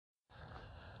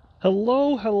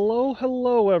Hello, hello,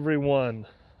 hello, everyone.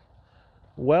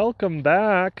 Welcome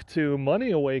back to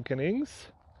Money Awakenings.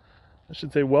 I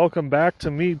should say, welcome back to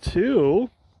me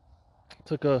too.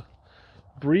 Took a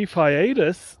brief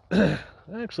hiatus.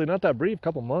 Actually, not that brief,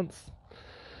 couple months.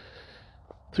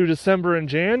 Through December and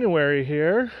January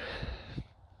here.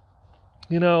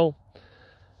 You know,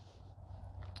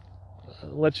 I'll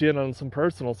let you in on some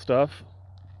personal stuff.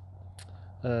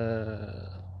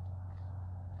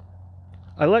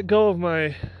 I let go of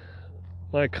my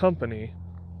company,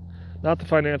 not the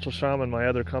Financial Shaman, my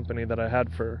other company that I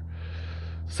had for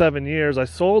 7 years. I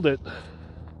sold it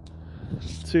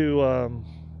to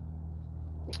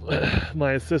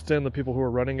my assistant, the people who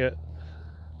were running it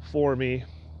for me.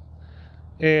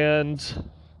 And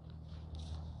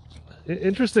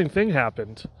interesting thing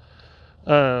happened.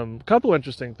 A couple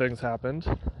interesting things happened.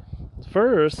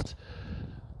 First,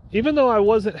 even though I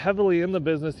wasn't heavily in the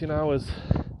business, I was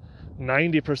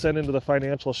 90% into the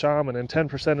Financial Shaman and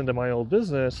 10% into my old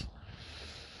business.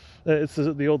 It's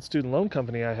the old student loan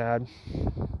company I had.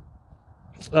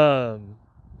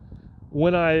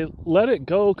 When I let it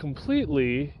go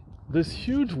completely, this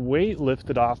huge weight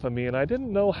lifted off of me, and I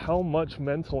didn't know how much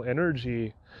mental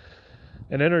energy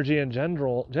and energy in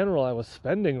general I was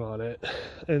spending on it.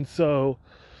 And so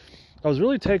I was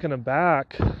really taken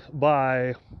aback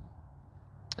by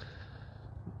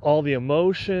all the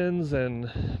emotions and,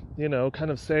 kind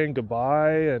of saying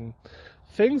goodbye, and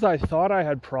things I thought I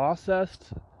had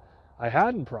processed, I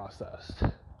hadn't processed.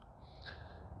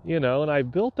 And I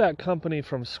built that company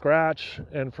from scratch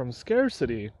and from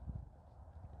scarcity.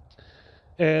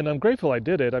 And I'm grateful I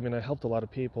did it. I mean, I helped a lot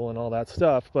of people and all that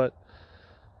stuff, but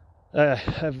I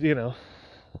have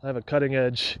a cutting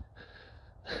edge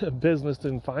business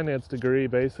and finance degree,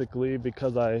 basically,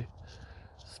 because I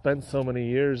spent so many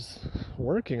years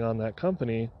working on that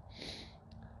company.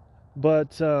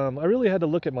 But I really had to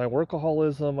look at my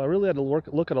workaholism. I really had to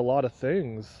look at a lot of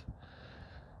things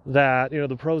that,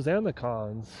 the pros and the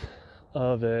cons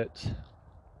of it.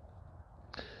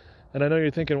 And I know you're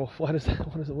thinking, well, what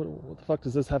the fuck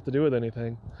does this have to do with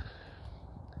anything?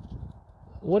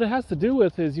 What it has to do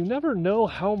with is you never know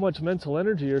how much mental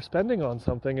energy you're spending on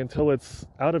something until it's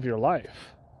out of your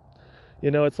life.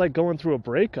 It's like going through a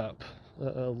breakup,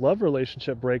 a love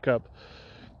relationship breakup,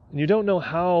 and you don't know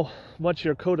how much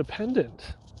you're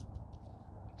codependent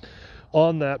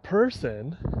on that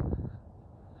person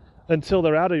until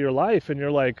they're out of your life and you're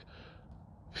like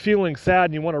feeling sad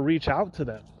and you want to reach out to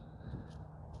them,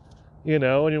 and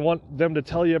you want them to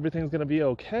tell you everything's going to be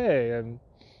okay. And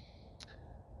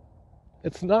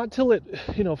it's not till it,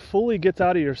 fully gets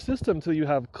out of your system, till you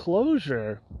have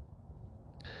closure,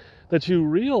 that you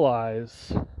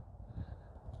realize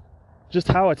just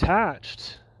how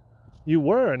attached you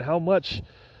were and how much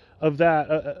of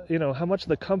that, how much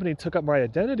the company took up my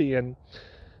identity. And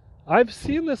I've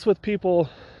seen this with people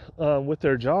with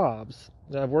their jobs.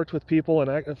 I've worked with people,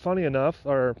 and funny enough,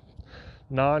 or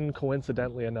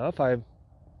non-coincidentally enough, I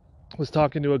was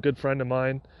talking to a good friend of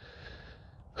mine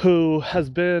who has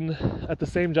been at the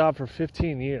same job for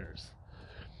 15 years.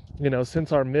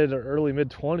 Since our early mid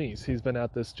 20s, he's been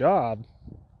at this job.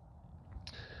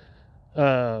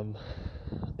 And,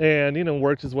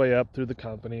 worked his way up through the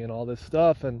company and all this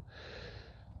stuff. And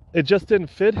it just didn't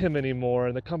fit him anymore.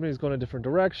 And the company's going a different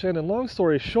direction. And long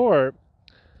story short,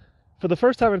 for the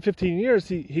first time in 15 years,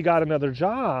 he got another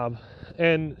job.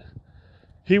 And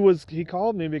he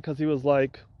called me because he was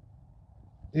like,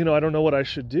 I don't know what I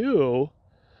should do,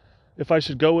 if I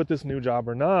should go with this new job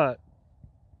or not.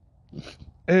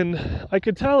 And I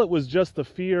could tell it was just the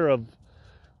fear of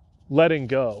letting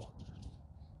go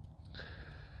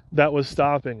that was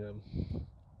stopping him,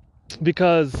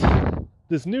 because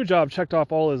this new job checked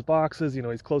off all his boxes.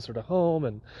 He's closer to home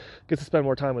and gets to spend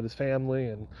more time with his family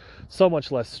and so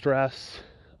much less stress,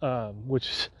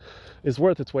 which is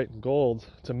worth its weight in gold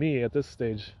to me at this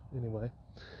stage anyway.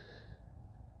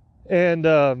 And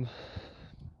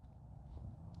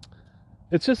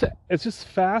it's just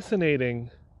fascinating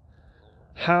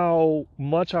how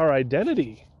much our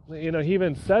identity, he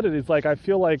even said it, he's like, I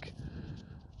feel like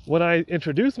when I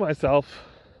introduce myself,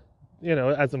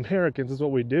 as Americans, is what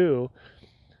we do,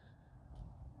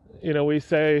 we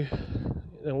say,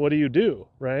 what do you do,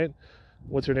 right?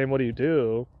 What's your name? What do you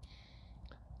do?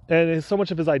 And so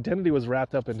much of his identity was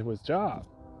wrapped up into his job.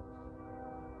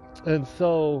 And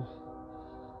so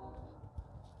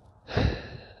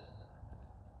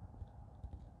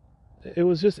it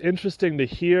was just interesting to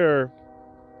hear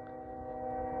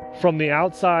from the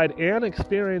outside and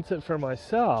experience it for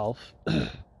myself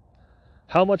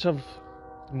how much of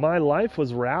my life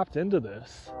was wrapped into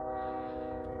this,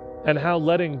 and how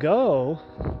letting go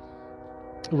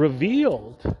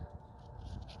revealed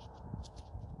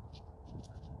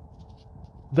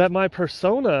that my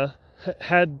persona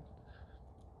had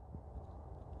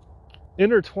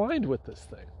intertwined with this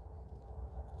thing.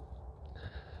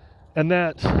 And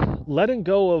that letting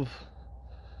go of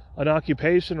an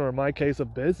occupation, or in my case, a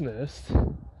business,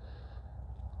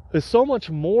 is so much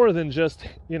more than just,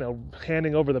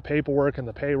 handing over the paperwork and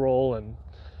the payroll and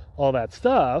all that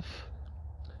stuff.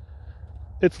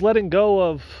 It's letting go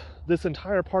of this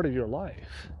entire part of your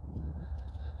life.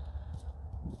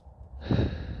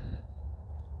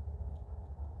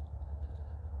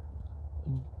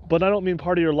 But I don't mean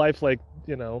part of your life like,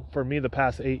 for me the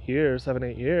past 7, 8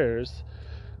 years.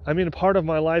 I mean a part of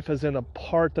my life as in a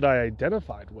part that I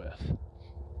identified with.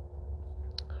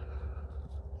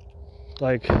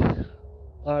 Like,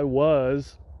 I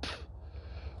was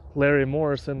Larry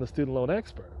Morrison, the student loan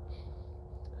expert.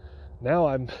 Now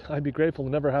I'd be grateful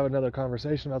to never have another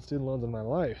conversation about student loans in my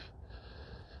life.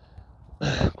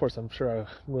 Of course, I'm sure I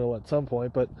will at some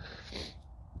point, but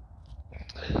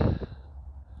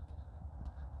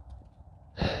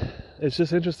it's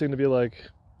just interesting to be like,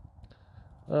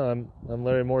 oh, I'm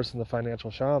Larry Morrison, the financial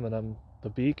shaman. I'm the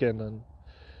beacon, and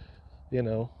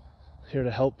here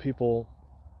to help people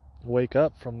wake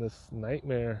up from this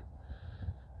nightmare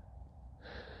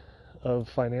of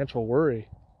financial worry,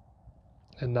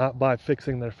 and not by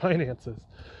fixing their finances,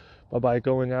 but by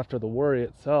going after the worry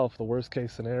itself, the worst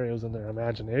case scenarios in their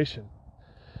imagination.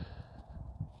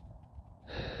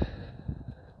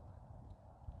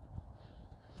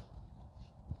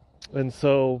 And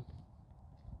so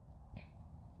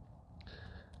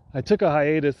I took a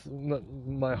hiatus.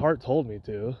 My heart told me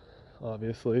to,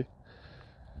 obviously,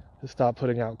 to stop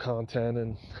putting out content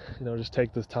and, just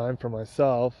take this time for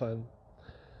myself. And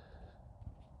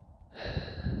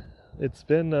it's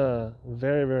been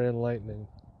very, very enlightening.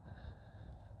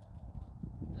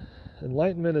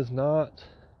 Enlightenment is not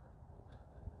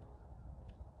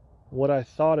what I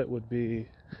thought it would be,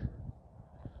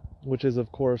 which is,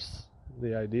 of course,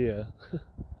 the idea.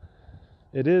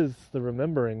 It is the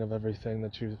remembering of everything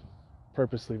that you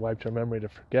purposely wiped your memory to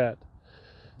forget.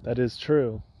 That is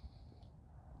true.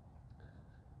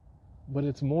 But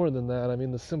it's more than that. I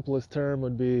mean, the simplest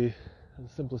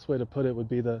way to put it would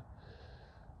be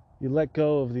you let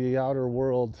go of the outer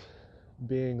world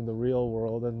being the real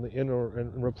world, and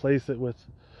and replace it with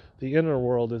the inner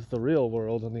world is the real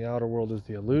world and the outer world is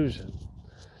the illusion.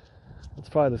 That's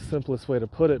probably the simplest way to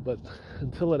put it, but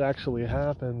until it actually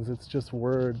happens, it's just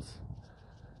words.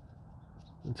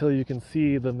 Until you can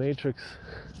see the matrix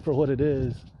for what it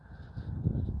is,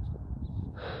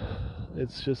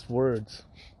 it's just words,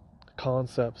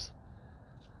 concepts.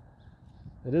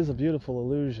 It is a beautiful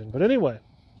illusion. But anyway,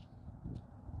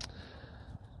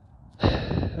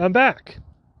 I'm back.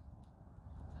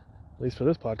 At least for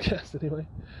this podcast, anyway.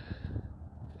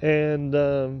 And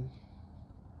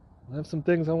I have some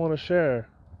things I want to share.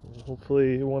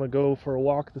 Hopefully you want to go for a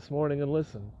walk this morning and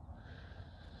listen.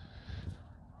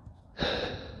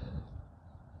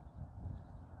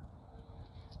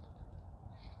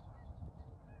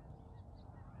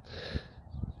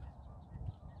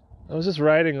 I was just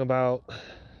writing about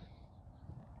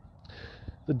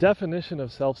the definition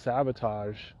of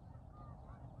self-sabotage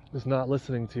is not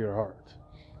listening to your heart.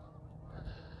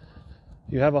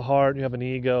 You have a heart, you have an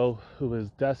ego who is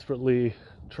desperately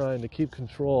trying to keep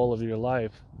control of your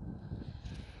life.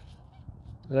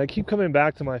 And I keep coming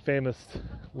back to my famous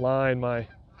line,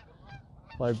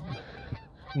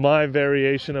 my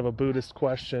variation of a Buddhist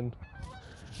question,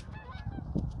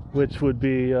 which would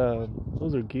be,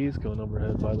 those are geese going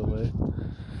overhead, by the way.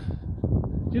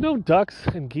 You know, ducks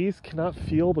and geese cannot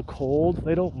feel the cold.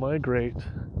 They don't migrate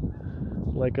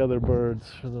like other birds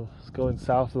going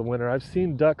south of the winter. I've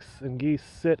seen ducks and geese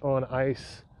sit on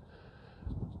ice,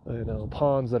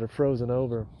 ponds that are frozen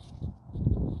over,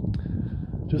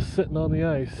 just sitting on the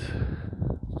ice.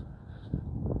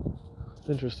 It's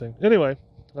interesting. Anyway,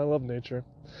 I love nature.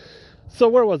 So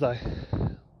where was I?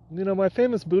 My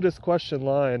famous Buddhist question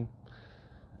line,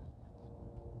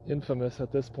 infamous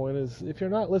at this point, is if you're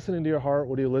not listening to your heart,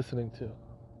 what are you listening to?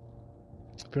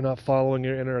 If you're not following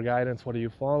your inner guidance, what are you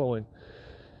following?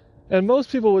 And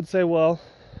most people would say, well,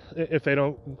 if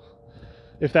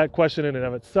that question in and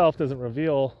of itself doesn't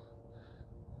reveal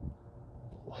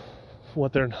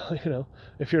what they're not,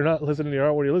 if you're not listening to your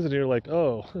heart, what are you listening to? You're like,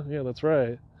 oh, yeah, that's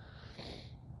right.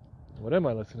 What am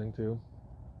I listening to?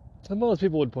 And most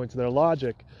people would point to their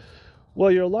logic.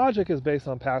 Well, your logic is based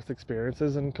on past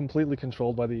experiences and completely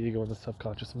controlled by the ego and the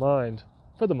subconscious mind,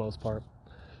 for the most part.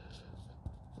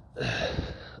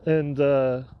 And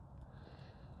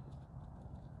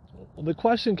Well, the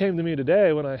question came to me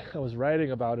today when I was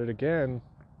writing about it again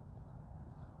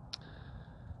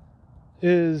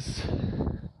is,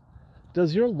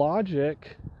 does your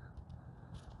logic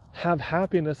have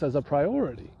happiness as a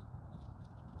priority?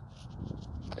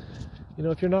 You know,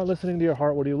 if you're not listening to your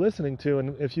heart, what are you listening to?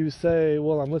 And if you say,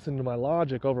 well, I'm listening to my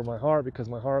logic over my heart because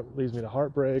my heart leads me to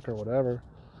heartbreak or whatever,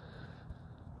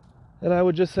 and I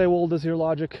would just say, well, does your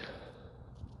logic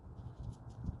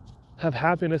have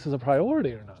happiness as a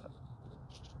priority or not?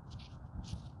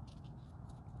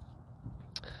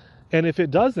 And if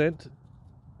it doesn't,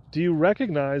 do you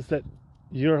recognize that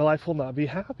your life will not be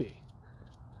happy?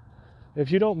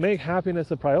 If you don't make happiness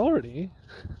a priority,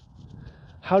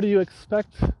 how do you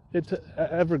expect it to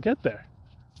ever get there?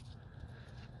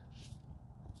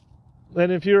 And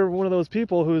if you're one of those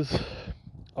people who's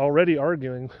already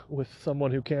arguing with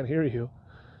someone who can't hear you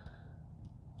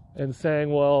and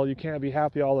saying, well, you can't be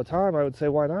happy all the time, I would say,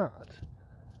 why not?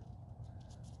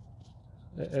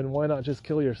 And why not just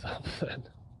kill yourself then?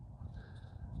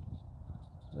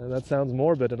 And that sounds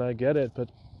morbid, and I get it, but,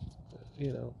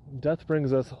 you know, death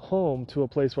brings us home to a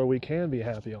place where we can be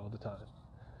happy all the time,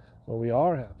 where we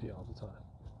are happy all the time.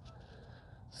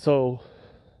 So,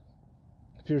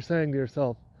 if you're saying to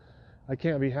yourself, I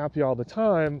can't be happy all the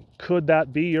time, could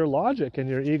that be your logic and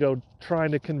your ego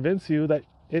trying to convince you that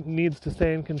it needs to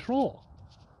stay in control?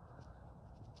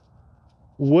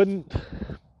 Wouldn't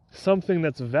something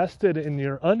that's vested in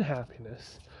your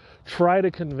unhappiness try to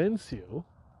convince you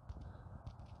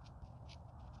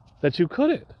that you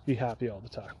couldn't be happy all the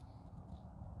time?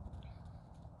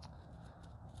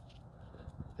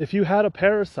 If you had a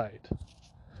parasite,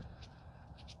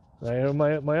 right,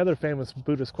 my other famous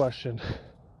Buddhist question,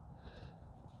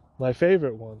 my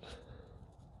favorite one,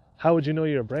 how would you know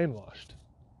you're brainwashed?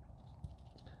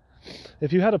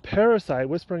 If you had a parasite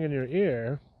whispering in your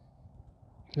ear,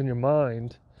 in your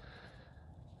mind,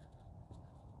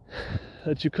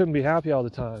 that you couldn't be happy all the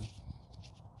time,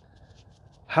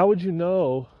 how would you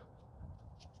know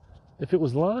if it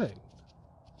was lying?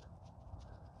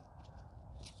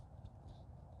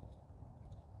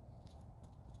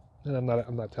 And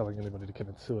I'm not telling anybody to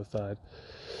commit suicide,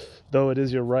 though it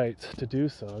is your right to do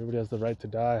so. Everybody has the right to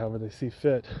die however they see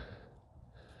fit.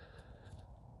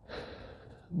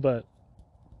 But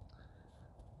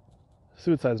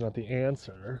suicide is not the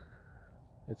answer.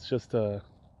 It's just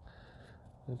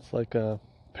it's like a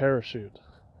parachute.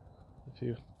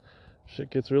 If shit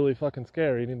gets really fucking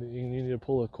scary, you need to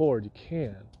pull a cord, you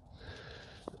can.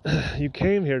 You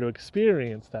came here to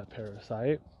experience that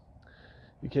parasite.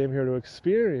 You came here to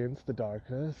experience the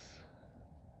darkness.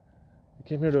 You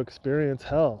came here to experience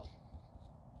hell.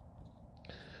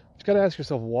 But you gotta ask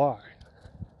yourself why.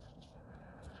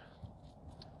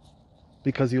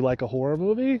 Because you like a horror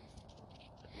movie?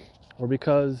 Or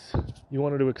because you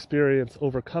wanted to experience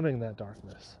overcoming that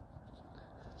darkness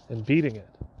and beating it?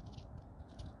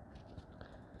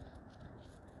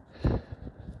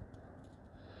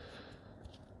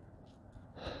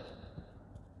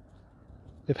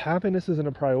 If happiness isn't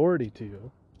a priority to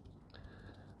you,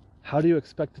 how do you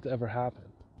expect it to ever happen?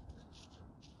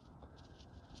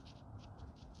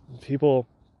 People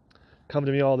come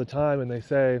to me all the time and they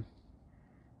say,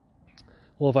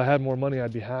 well, if I had more money,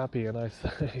 I'd be happy. And I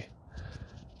say,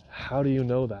 how do you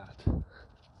know that?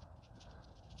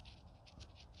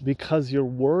 Because you're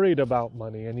worried about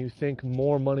money and you think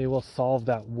more money will solve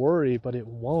that worry, but it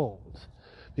won't.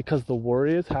 Because the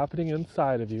worry is happening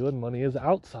inside of you and money is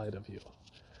outside of you.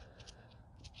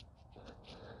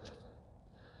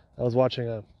 I was watching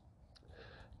a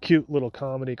cute little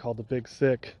comedy called The Big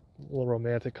Sick, a little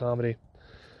romantic comedy.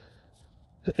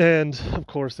 And, of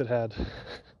course, it had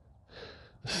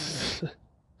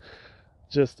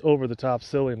just over-the-top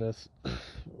silliness.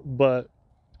 But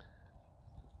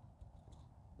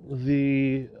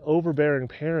the overbearing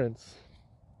parents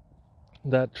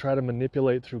that try to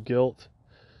manipulate through guilt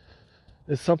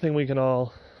is something we can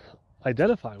all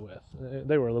identify with.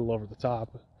 They were a little over the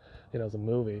top, as a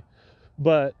movie.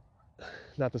 But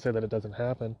not to say that it doesn't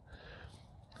happen.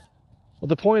 Well,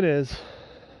 the point is,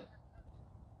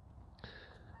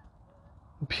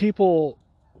 people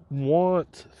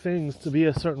want things to be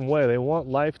a certain way. They want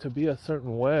life to be a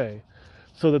certain way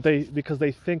so that because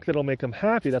they think that'll make them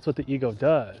happy. That's what the ego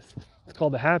does. It's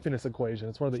called the happiness equation.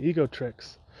 It's one of the ego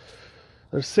tricks.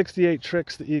 There's 68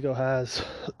 tricks the ego has.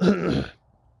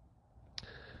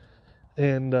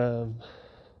 And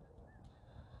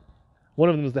one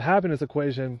of them is the happiness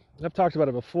equation. I've talked about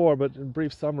it before, but in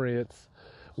brief summary, it's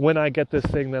when I get this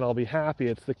thing, then I'll be happy.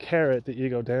 It's the carrot the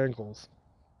ego dangles.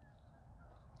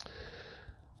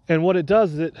 And what it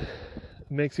does is it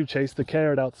makes you chase the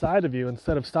carrot outside of you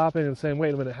instead of stopping and saying,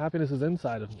 wait a minute, happiness is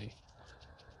inside of me.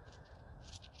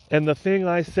 And the thing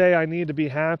I say I need to be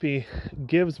happy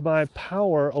gives my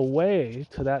power away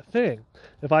to that thing.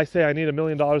 If I say I need $1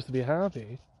 million to be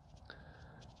happy,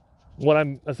 what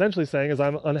I'm essentially saying is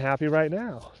I'm unhappy right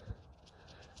now.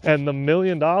 And the $1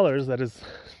 million that is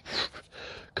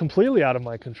completely out of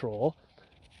my control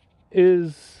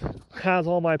has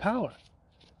all my power,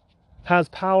 has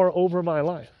power over my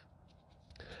life.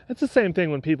 It's the same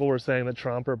thing when people were saying that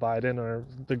Trump or Biden or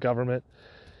the government,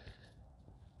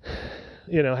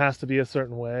 has to be a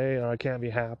certain way, or I can't be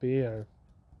happy, or,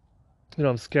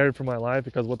 I'm scared for my life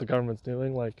because of what the government's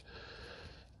doing. Like,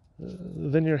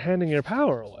 then you're handing your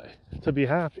power away to be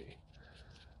happy.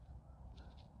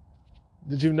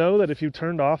 Did you know that if you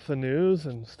turned off the news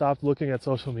and stopped looking at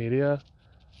social media,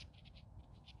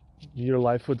 your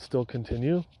life would still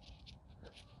continue?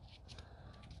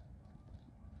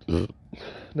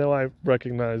 Now I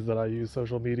recognize that I use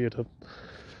social media to,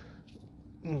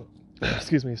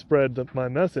 spread my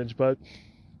message,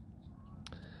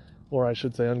 or I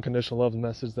should say unconditional love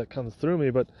message that comes through me,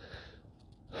 but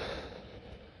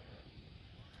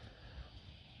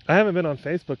I haven't been on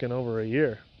Facebook in over a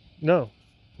year. No,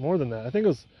 more than that. I think it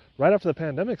was right after the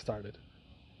pandemic started.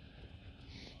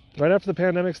 Right after the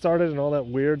pandemic started and all that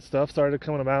weird stuff started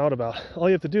coming about all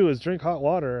you have to do is drink hot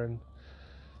water, and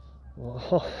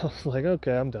well, I was like,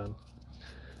 okay, I'm done.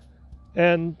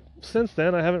 And since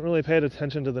then, I haven't really paid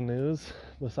attention to the news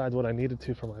besides what I needed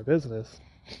to for my business.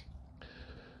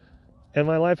 And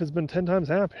my life has been 10 times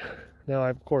happier. Now,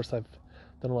 of course, I've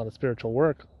done a lot of spiritual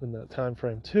work in that time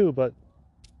frame too, but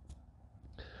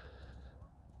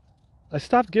I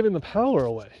stopped giving the power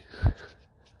away.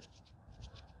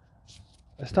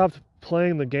 I stopped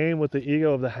playing the game with the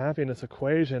ego of the happiness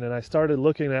equation, and I started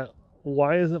looking at,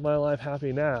 why isn't my life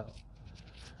happy now?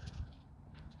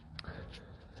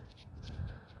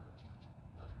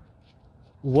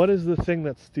 What is the thing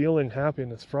that's stealing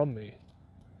happiness from me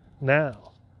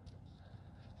now?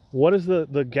 What is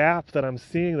the gap that I'm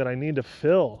seeing that I need to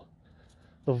fill?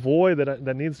 The void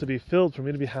that needs to be filled for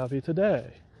me to be happy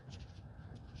today?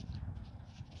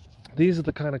 These are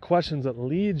the kind of questions that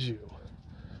lead you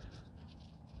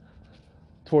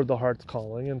toward the heart's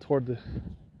calling and toward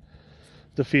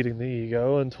defeating the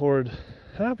ego and toward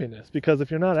happiness. Because if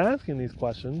you're not asking these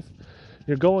questions,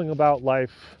 you're going about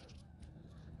life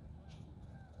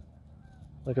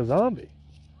like a zombie,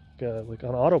 like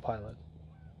on autopilot.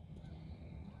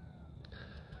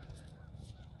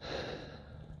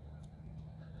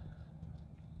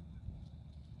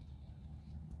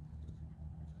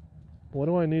 What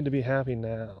do I need to be happy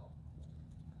now?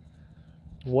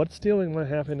 What's stealing my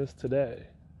happiness today?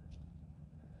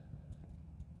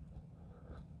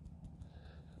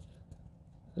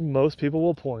 And most people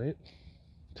will point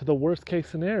to the worst case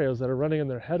scenarios that are running in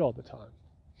their head all the time.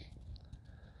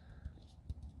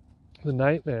 The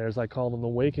nightmares, I call them, the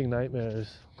waking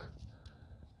nightmares.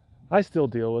 I still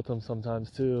deal with them sometimes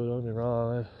too, don't get me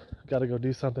wrong. I've got to go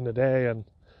do something today, and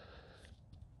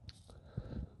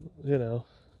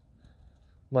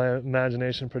my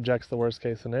imagination projects the worst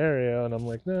case scenario, and I'm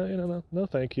like, no,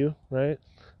 thank you, right?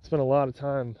 Spent a lot of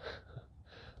time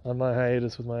on my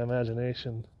hiatus with my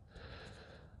imagination,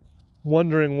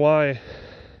 wondering why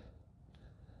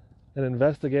and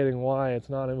investigating why it's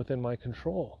not within my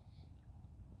control.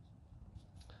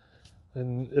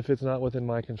 And if it's not within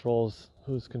my controls,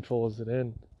 whose control is it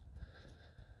in?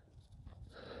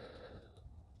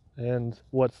 And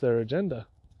what's their agenda?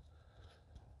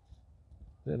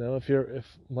 If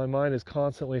my mind is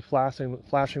constantly flashing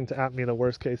at me the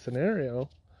worst case scenario,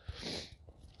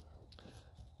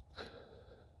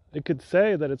 it could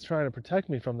say that it's trying to protect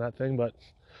me from that thing, but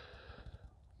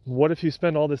what if you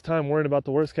spend all this time worrying about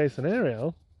the worst case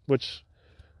scenario, which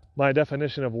my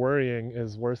definition of worrying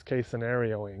is worst case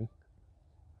scenarioing,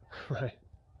 right?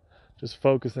 Just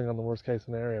focusing on the worst case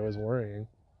scenario is worrying.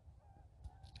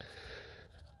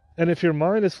 And if your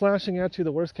mind is flashing at you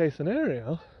the worst case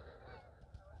scenario,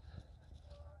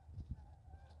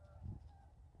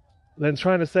 then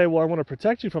trying to say, well, I want to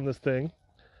protect you from this thing,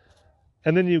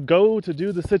 and then you go to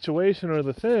do the situation or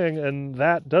the thing, and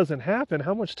that doesn't happen,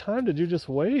 how much time did you just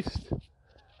waste?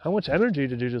 How much energy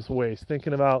did you just waste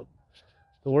thinking about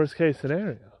the worst case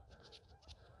scenario?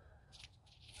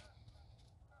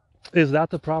 Is that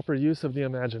the proper use of the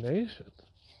imagination?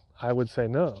 I would say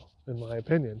no, in my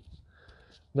opinion.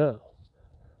 No.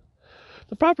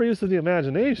 The proper use of the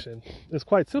imagination is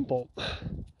quite simple.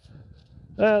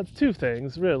 Two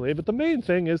things, really, but the main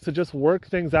thing is to just work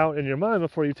things out in your mind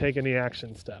before you take any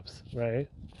action steps, right?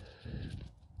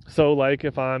 So, like,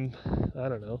 if I'm,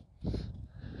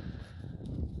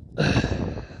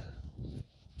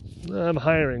 I'm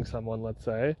hiring someone, let's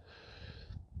say.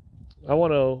 I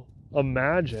want to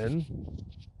imagine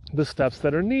the steps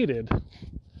that are needed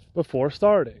before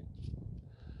starting.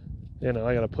 I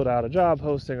got to put out a job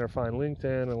posting or find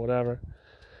LinkedIn or whatever.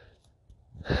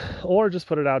 Or just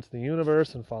put it out to the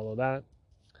universe and follow that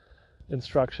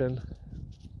instruction.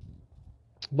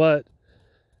 But,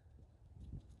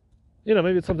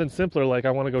 maybe it's something simpler like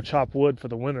I want to go chop wood for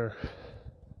the winter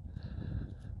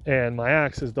and my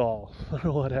axe is dull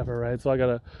or whatever, right? So I got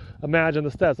to imagine the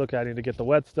steps. Okay, I need to get the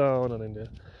whetstone, I need to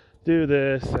do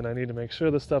this, and I need to make sure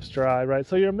the stuff's dry, right?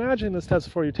 So you're imagining the steps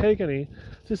before you take any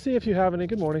to see if you have any,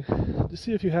 good morning, to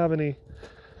see if you have any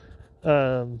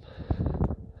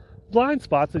blind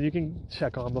spots that you can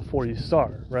check on before you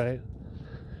start, right?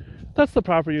 That's the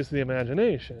proper use of the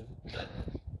imagination.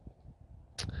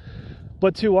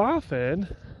 But too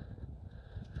often,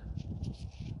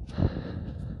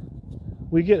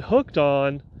 we get hooked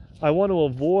on, I want to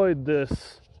avoid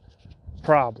this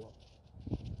problem,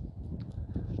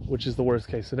 which is the worst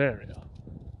case scenario.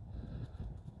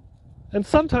 And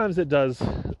sometimes it does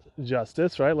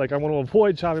justice, right? Like I want to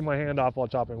avoid chopping my hand off while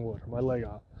chopping wood, or my leg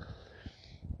off.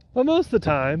 But most of the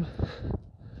time,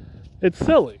 it's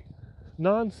silly,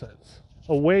 nonsense,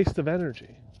 a waste of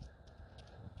energy.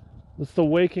 It's the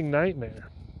waking nightmare.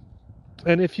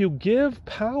 And if you give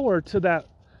power to that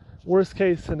worst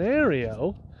case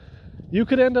scenario, you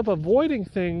could end up avoiding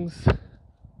things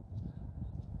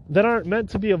that aren't meant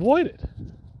to be avoided.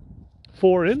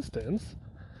 For instance,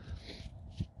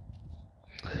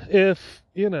 if,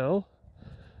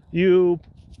 you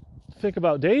think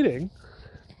about dating,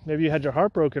 maybe you had your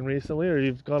heart broken recently, or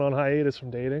you've gone on hiatus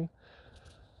from dating,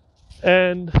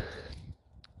 and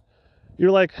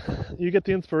you're like, you get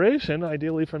the inspiration,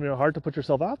 ideally from your heart, to put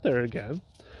yourself out there again.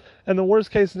 And the worst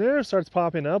case scenario starts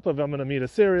popping up of I'm going to meet a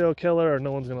serial killer, or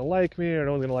no one's going to like me, or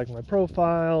no one's going to like my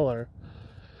profile, or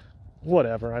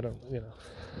whatever, I don't,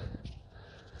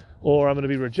 or I'm going to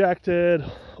be rejected,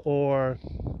 or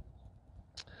I'm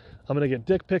going to get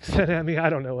dick pics sent at me. I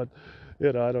don't know what,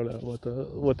 I don't know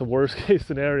what the worst case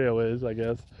scenario is, I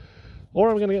guess. Or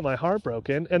I'm going to get my heart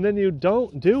broken, and then you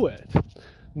don't do it.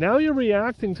 Now you're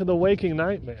reacting to the waking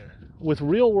nightmare with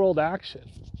real world action.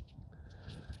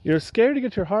 You're scared to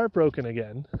get your heart broken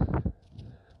again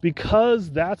because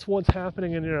that's what's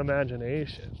happening in your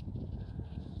imagination.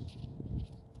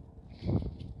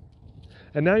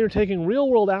 And now you're taking real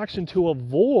world action to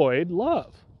avoid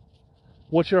love,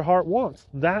 what your heart wants.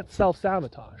 That's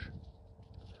self-sabotage.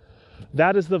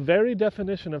 That is the very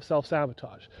definition of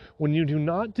self-sabotage. When you do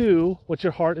not do what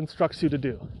your heart instructs you to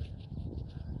do.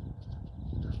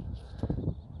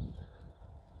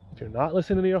 If you're not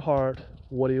listening to your heart,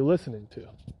 what are you listening to?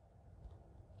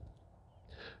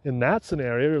 In that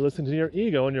scenario, you're listening to your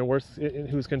ego and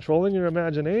who's controlling your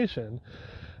imagination,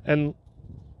 and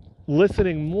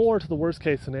listening more to the worst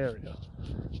case scenario.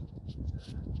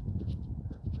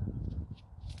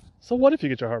 So what if you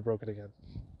get your heart broken again?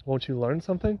 Won't you learn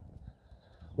something?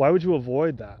 Why would you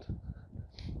avoid that?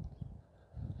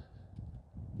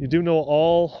 You do know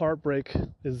all heartbreak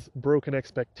is broken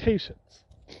expectations.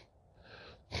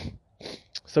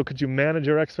 So could you manage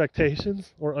your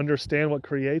expectations or understand what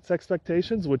creates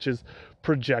expectations, which is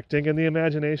projecting in the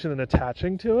imagination and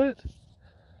attaching to it?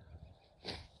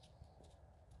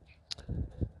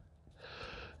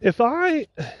 Let's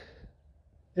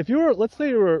say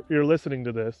you're listening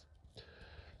to this,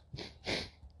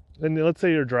 and let's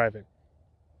say you're driving,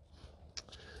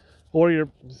 or you're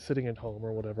sitting at home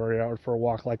or whatever, you're out for a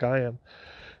walk like I am,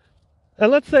 and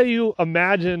let's say you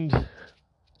imagined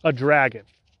a dragon,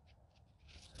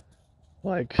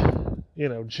 like,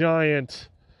 giant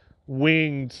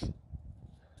winged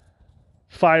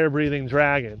fire-breathing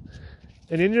dragon,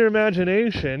 and in your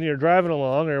imagination you're driving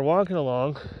along or you're walking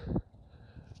along,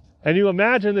 and you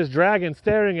imagine this dragon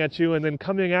staring at you and then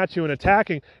coming at you and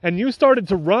attacking, and you started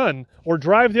to run or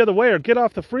drive the other way or get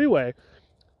off the freeway.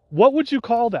 What would you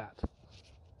call that?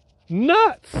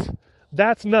 Nuts!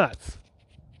 That's nuts.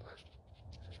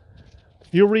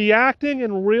 You're reacting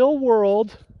in real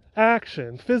world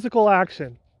action, physical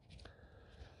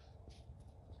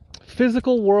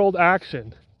world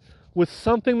action with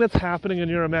something that's happening in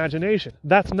your imagination.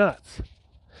 That's nuts.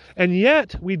 And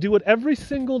yet, we do it every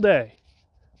single day.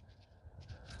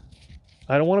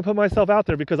 I don't want to put myself out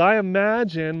there because I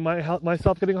imagine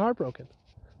myself getting heartbroken.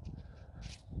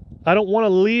 I don't want to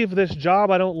leave this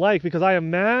job I don't like because I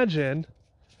imagine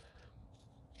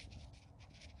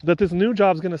that this new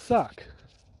job's going to suck.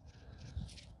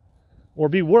 Or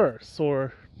be worse,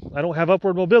 or I don't have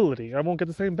upward mobility, I won't get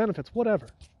the same benefits, whatever.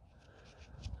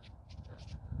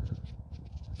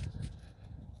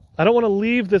 I don't want to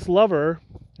leave this lover,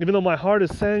 even though my heart is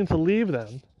saying to leave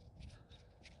them,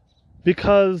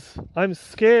 because I'm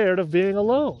scared of being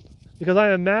alone. Because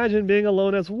I imagine being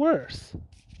alone as worse.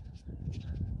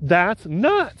 That's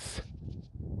nuts.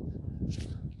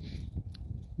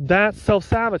 That's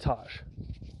self-sabotage.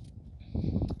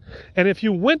 And if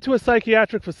you went to a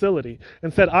psychiatric facility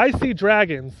and said, I see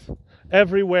dragons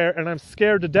everywhere and I'm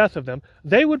scared to death of them,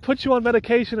 they would put you on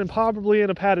medication and probably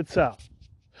in a padded cell.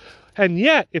 And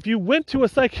yet, if you went to a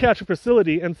psychiatric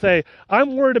facility and say,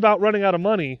 I'm worried about running out of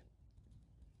money,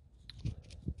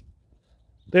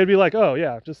 they'd be like, oh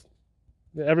yeah, just,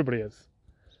 everybody is.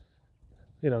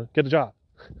 Get a job.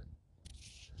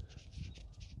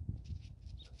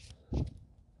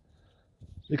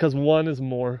 Because one is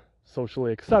more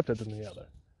socially accepted than the other.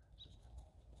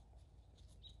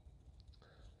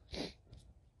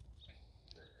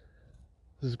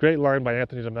 This is a great line by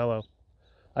Anthony DeMello.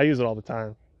 I use it all the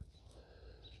time.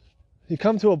 You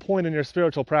come to a point in your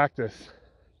spiritual practice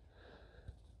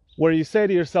where you say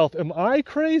to yourself, am I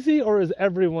crazy or is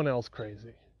everyone else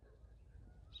crazy?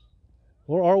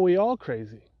 Or are we all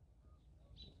crazy?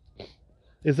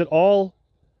 Is it all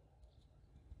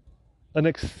an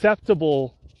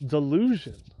acceptable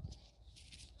delusion?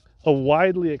 A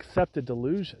widely accepted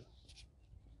delusion?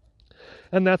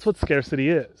 And that's what scarcity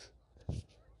is.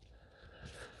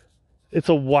 It's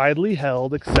a widely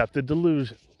held, accepted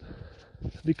delusion.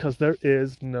 Because there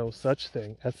is no such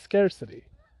thing as scarcity.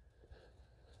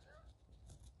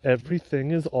 Everything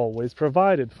is always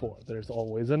provided for. There's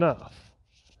always enough.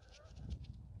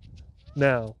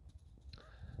 Now,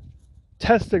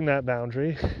 testing that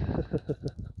boundary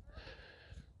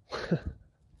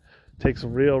takes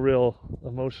real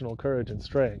emotional courage and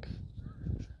strength.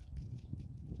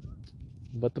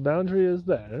 But the boundary is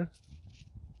there.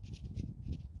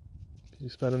 You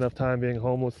spend enough time being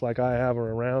homeless like I have or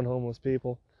around homeless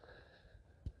people,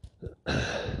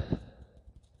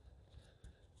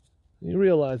 you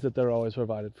realize that they're always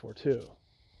provided for too.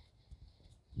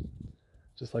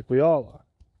 Just like we all are.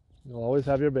 You'll always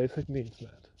have your basic needs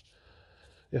met.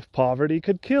 If poverty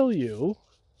could kill you,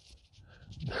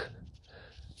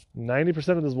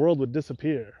 90% of this world would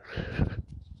disappear.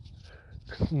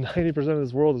 90% of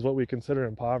this world is what we consider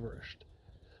impoverished.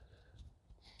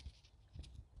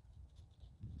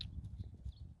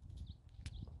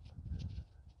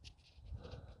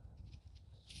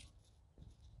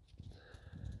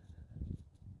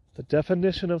 The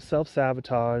definition of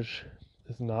self-sabotage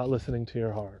is not listening to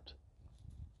your heart.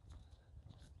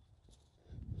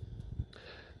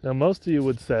 Now, most of you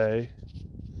would say,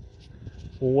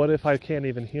 well, what if I can't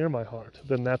even hear my heart?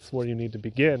 Then that's where you need to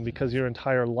begin, because your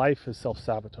entire life is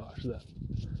self-sabotage then.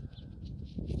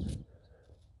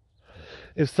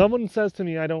 If someone says to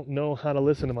me, I don't know how to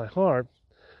listen to my heart,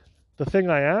 the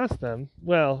thing I ask them,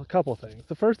 well, a couple of things.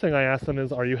 The first thing I ask them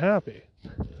is, are you happy?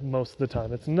 Most of the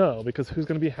time it's no, because who's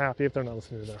going to be happy if they're not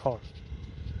listening to their heart?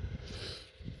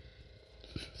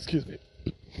 Excuse me.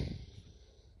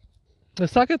 The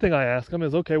second thing I ask them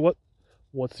is, okay, what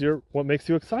makes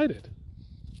you excited?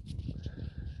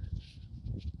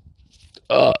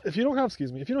 If you don't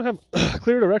have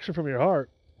clear direction from your heart,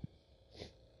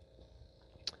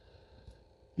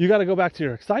 you got to go back to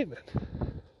your excitement.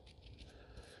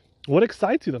 What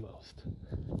excites you the most?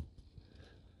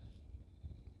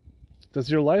 Does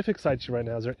your life excite you right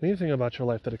now? Is there anything about your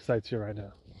life that excites you right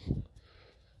now?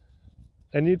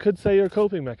 And you could say your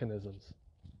coping mechanisms.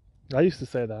 I used to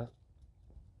say that.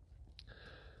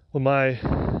 With my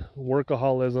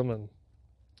workaholism and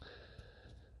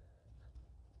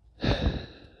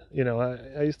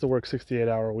I used to work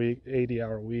 68-hour week,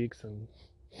 80-hour weeks, and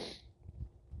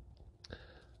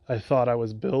I thought I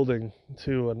was building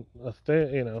to a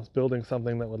thing, building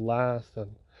something that would last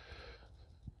and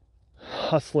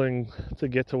hustling to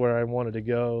get to where I wanted to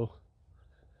go.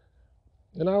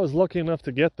 And I was lucky enough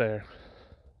to get there,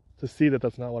 to see that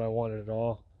that's not what I wanted at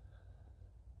all.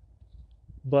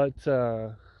 But,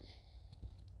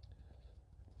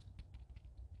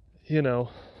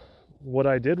 what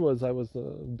I did was I was a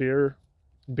beer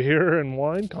and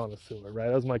wine connoisseur, right?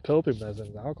 That was my coping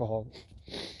mechanism, alcohol.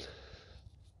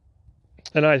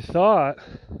 And I thought,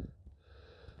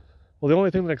 well, the only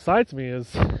thing that excites me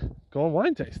is going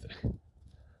wine tasting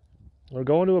or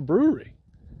going to a brewery.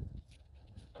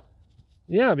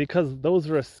 Yeah, because those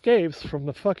are escapes from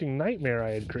the fucking nightmare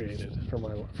I had created from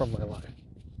my life.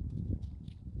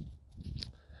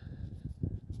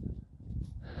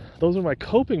 Those are my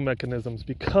coping mechanisms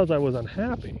because I was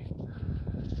unhappy.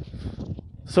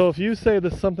 So if you say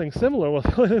there's something similar, well,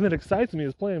 the only thing that excites me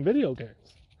is playing video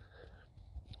games.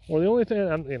 Or the only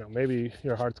thing, maybe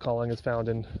your heart's calling is found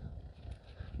in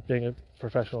being a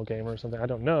professional gamer or something. I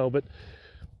don't know, but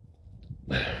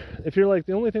if you're like,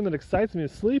 the only thing that excites me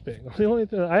is sleeping. The only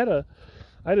thing I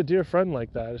had a dear friend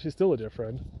like that. She's still a dear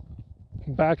friend.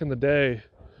 Back in the day,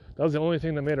 that was the only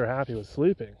thing that made her happy, was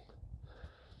sleeping.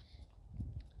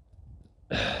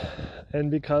 And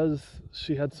because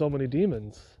she had so many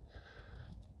demons,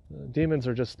 demons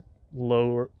are just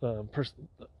low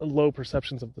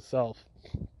perceptions of the self.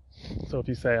 So if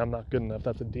you say I'm not good enough,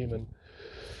 that's a demon.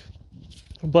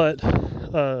 But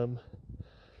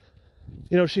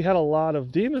she had a lot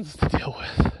of demons to deal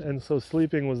with, and so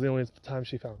sleeping was the only time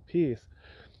she found peace,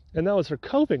 and that was her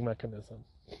coping mechanism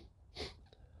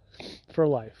for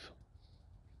life.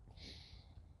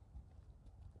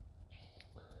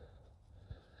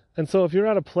 And so if you're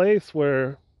at a place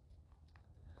where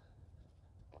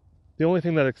the only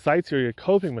thing that excites you are your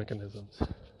coping mechanisms,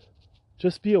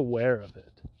 just be aware of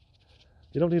it.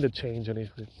 You don't need to change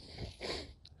anything.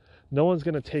 No one's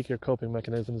going to take your coping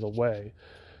mechanisms away.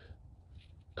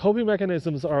 Coping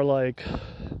mechanisms are like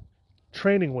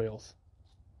training wheels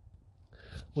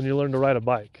when you learn to ride a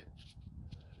bike.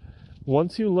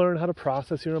 Once you learn how to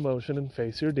process your emotion and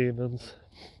face your demons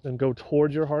and go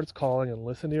towards your heart's calling and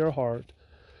listen to your heart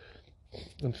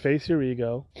and face your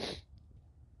ego,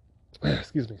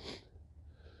 excuse me,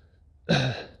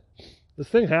 this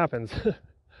thing happens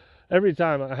every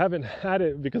time. I haven't had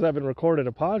it because I've been recording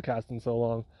a podcast in so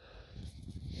long.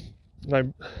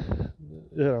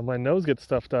 My nose gets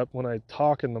stuffed up when I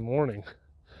talk in the morning,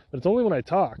 but it's only when I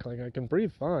talk. Like, I can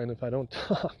breathe fine if I don't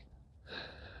talk.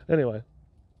 Anyway,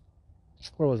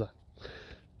 where was I?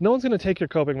 No one's going to take your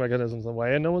coping mechanisms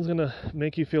away, and no one's going to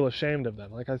make you feel ashamed of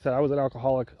them. Like I said, I was an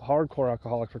alcoholic, hardcore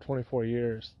alcoholic for 24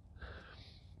 years.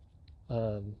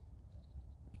 More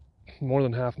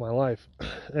than half my life.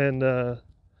 And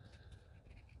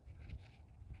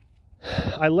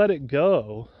I let it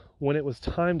go when it was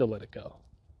time to let it go.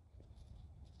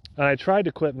 And I tried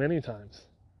to quit many times,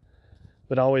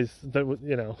 but always,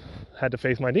 had to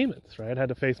face my demons, right? Had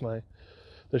to face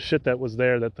the shit that was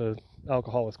there that the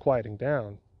alcohol was quieting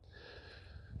down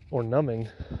or numbing.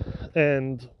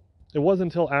 And it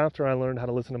wasn't until after I learned how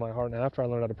to listen to my heart and after I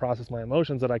learned how to process my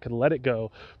emotions that I could let it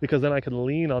go, because then I could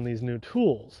lean on these new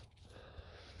tools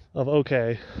of,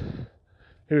 okay,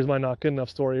 here's my not good enough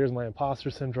story, here's my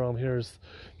imposter syndrome, here's,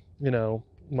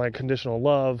 my conditional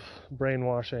love,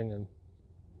 brainwashing, and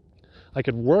I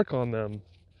could work on them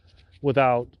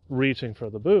without reaching for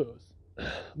the booze.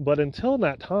 But until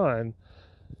that time,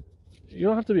 you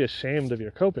don't have to be ashamed of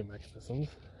your coping mechanisms.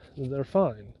 They're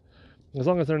fine. As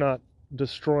long as they're not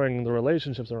destroying the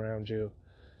relationships around you,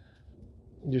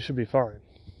 you should be fine.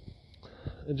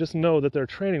 And just know that they're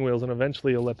training wheels, and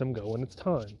eventually you'll let them go when it's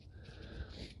time.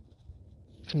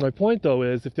 My point, though,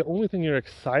 is if the only thing you're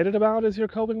excited about is your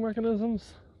coping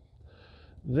mechanisms,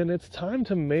 then it's time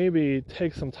to maybe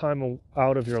take some time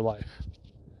out of your life.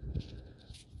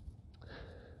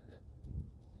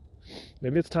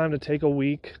 Maybe it's time to take a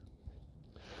week,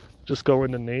 just go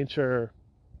into nature.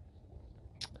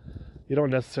 You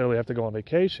don't necessarily have to go on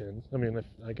vacation. I mean,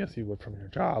 I guess you would from your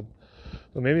job.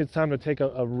 But maybe it's time to take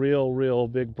a real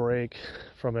big break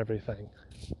from everything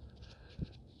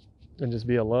and just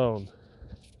be alone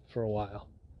for a while.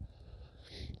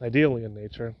 Ideally in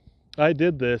nature. I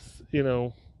did this, it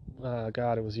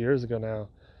was years ago now.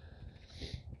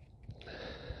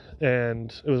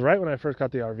 And it was right when I first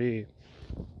got the RV.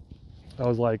 I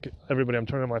was like, everybody, I'm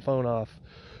turning my phone off.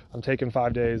 I'm taking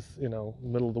 5 days,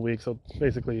 middle of the week. So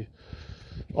basically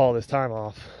all this time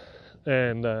off.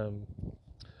 And I'm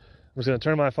just going to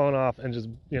turn my phone off and just,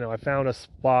 I found a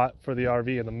spot for the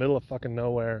RV in the middle of fucking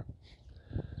nowhere,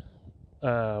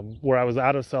 where I was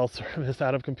out of cell service,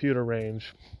 out of computer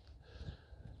range,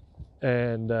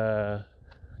 and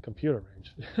computer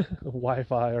range,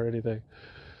 Wi-Fi or anything,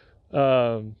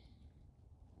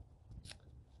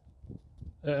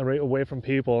 right away from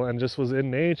people, and just was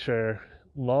in nature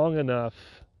long enough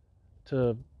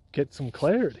to get some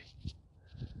clarity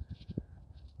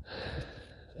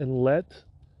and let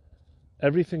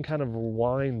everything kind of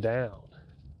wind down.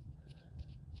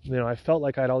 I felt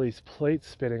like I had all these plates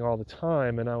spinning all the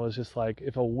time, and I was just like,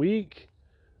 if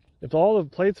all the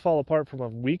plates fall apart from a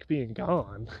week being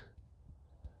gone,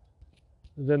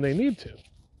 then they need to.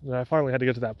 And I finally had to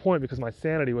get to that point because my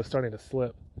sanity was starting to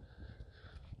slip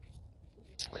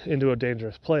into a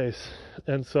dangerous place.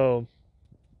 And so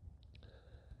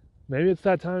maybe it's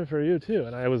that time for you too.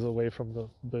 And I was away from the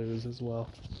booze as well.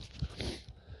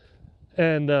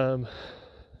 And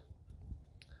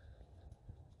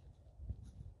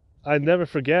I'd never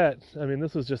forget,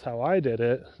 this was just how I did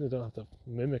it. You don't have to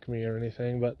mimic me or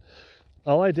anything, but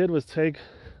all I did was take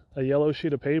a yellow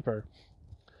sheet of paper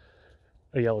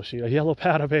a yellow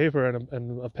pad of paper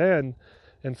and a pen,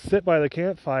 and sit by the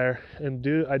campfire and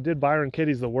I did Byron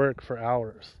Katie's The Work for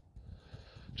hours,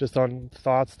 just on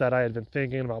thoughts that I had been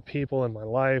thinking about people in my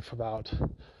life, about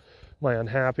my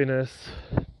unhappiness.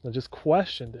 I just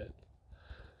questioned it.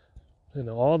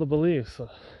 All the beliefs.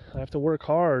 I have to work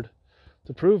hard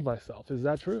to prove myself. Is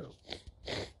that true?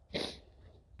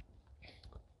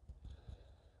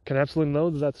 Can absolutely know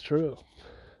that that's true.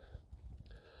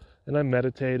 And I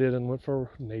meditated and went for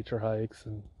nature hikes.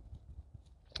 And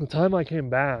the time I came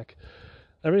back,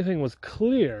 everything was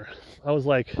clear. I was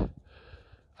like,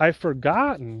 I've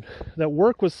forgotten that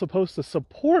work was supposed to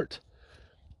support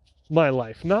my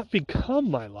life, not become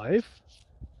my life.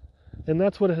 And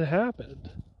that's what had happened.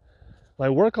 My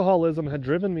workaholism had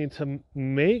driven me to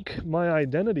make my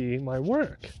identity my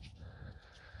work.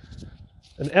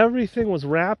 And everything was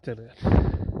wrapped in it.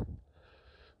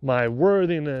 My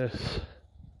worthiness,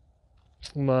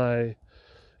 my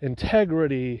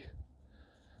integrity.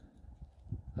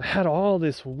 I had all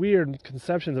this weird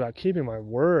conceptions about keeping my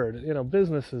word.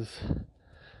 Business is...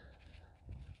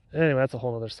 Anyway, that's a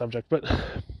whole other subject. But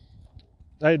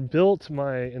I had built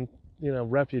my,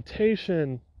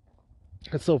 reputation.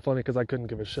 It's so funny because I couldn't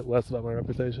give a shit less about my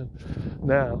reputation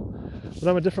now. But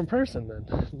I'm a different person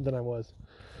than I was.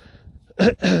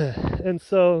 And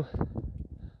so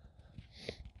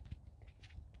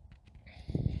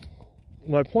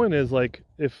my point is, like,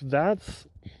 if that's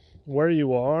where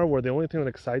you are, where the only thing that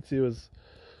excites you is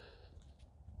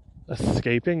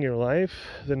escaping your life,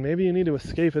 then maybe you need to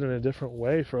escape it in a different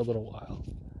way for a little while.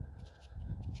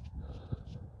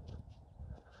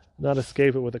 Not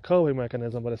escape it with a coping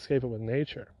mechanism, but escape it with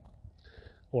nature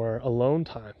or alone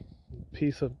time,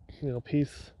 peace,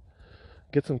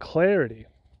 get some clarity.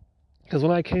 Because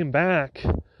when I came back,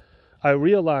 I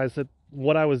realized that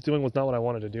what I was doing was not what I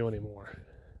wanted to do anymore.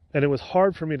 And it was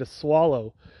hard for me to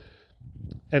swallow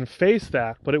and face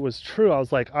that, but it was true. I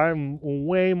was like, I'm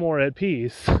way more at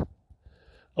peace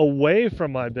away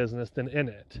from my business than in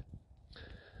it.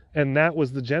 And that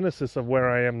was the genesis of where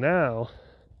I am now.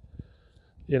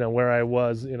 Where I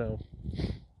was,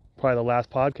 probably the last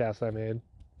podcast I made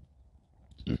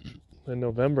in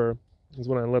November is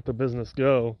when I let the business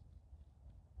go.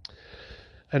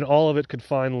 And all of it could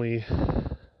finally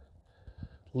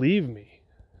leave me.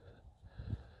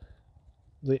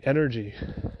 The energy,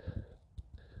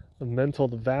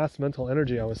 the vast mental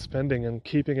energy I was spending and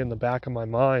keeping in the back of my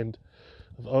mind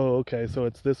of, okay, so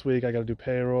it's this week, I got to do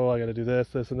payroll, I got to do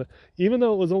this, and that. Even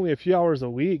though it was only a few hours a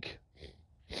week,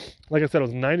 like I said, it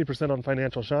was 90% on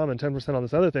Financial Shaman, 10% on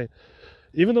this other thing.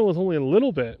 Even though it was only a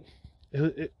little bit,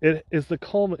 it was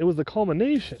the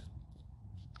culmination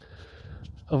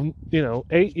of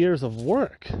 8 years of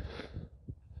work.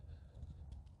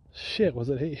 Shit, was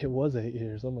it 8? It was 8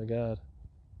 years. Oh my god.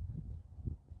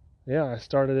 Yeah, I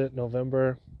started it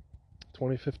November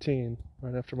 2015,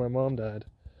 right after my mom died.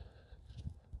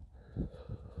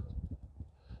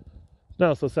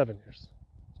 No, so 7 years.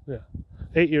 Yeah,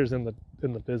 8 years in the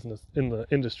business, in the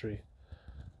industry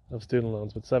of student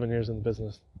loans, but 7 years in the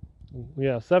business.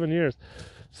 Yeah, 7 years.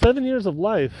 7 years of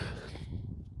life.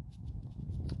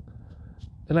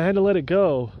 And I had to let it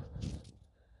go.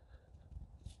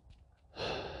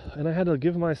 And I had to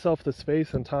give myself the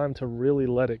space and time to really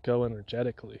let it go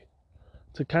energetically.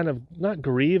 To kind of not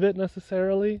grieve it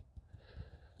necessarily,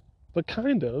 but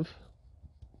kind of.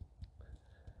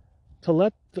 To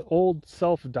let the old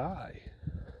self die.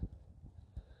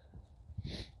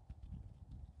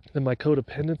 And my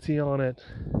codependency on it,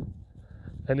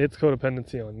 and its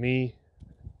codependency on me.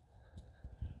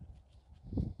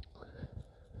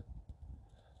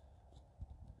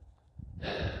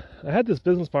 I had this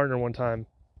business partner one time,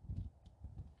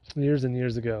 years and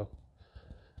years ago,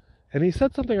 and he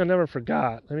said something I never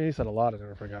forgot. I mean, he said a lot I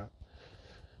never forgot.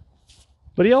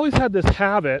 But he always had this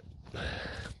habit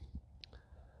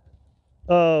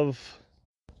of,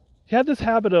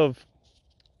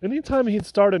 anytime he'd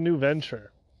start a new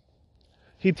venture,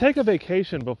 he'd take a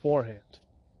vacation beforehand.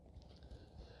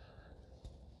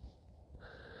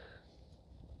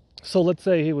 So let's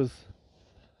say he was,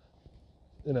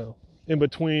 in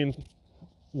between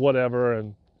whatever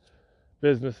and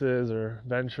businesses or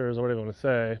ventures or whatever you want to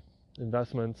say,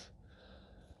 investments.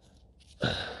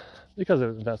 Because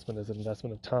an investment is an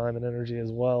investment of time and energy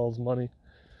as well as money.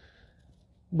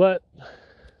 But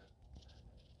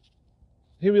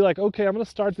he'd be like, okay, I'm going to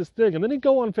start this thing. And then he'd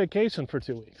go on vacation for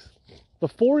 2 weeks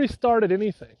before he started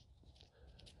anything.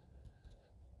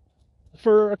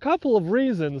 For a couple of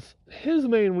reasons. His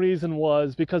main reason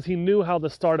was because he knew how the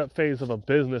startup phase of a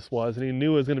business was, and he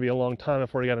knew it was going to be a long time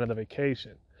before he got another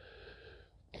vacation.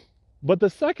 But the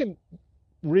second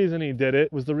reason he did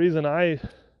it was the reason I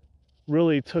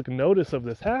really took notice of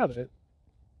this habit.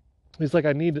 He's like,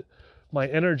 I need my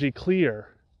energy clear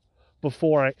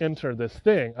before I enter this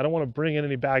thing. I don't want to bring in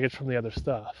any baggage from the other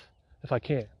stuff if I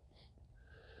can.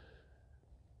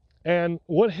 And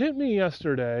what hit me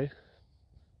yesterday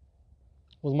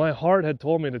was my heart had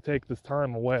told me to take this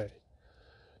time away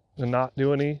and not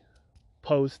do any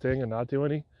posting and not do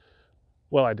any,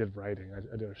 well, I did writing.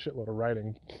 I did a shitload of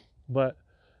writing, but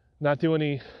not do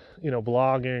any,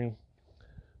 blogging,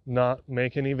 not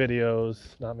make any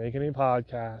videos, not make any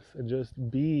podcasts, and just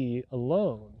be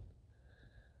alone.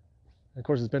 And of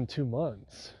course, it's been 2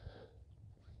 months.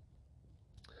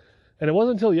 And it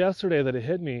wasn't until yesterday that it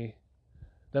hit me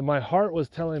that my heart was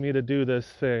telling me to do this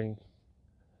thing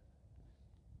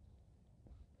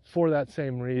for that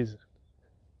same reason.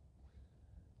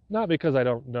 Not because I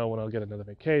don't know when I'll get another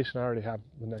vacation. I already have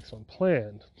the next one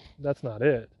planned. That's not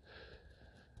it.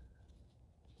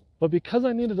 But because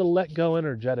I needed to let go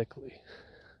energetically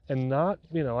and not,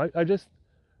 I just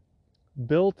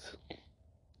built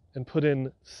and put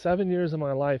in 7 years of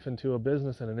my life into a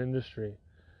business and an industry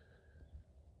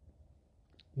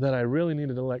that I really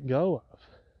needed to let go of,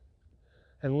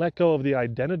 and let go of the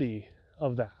identity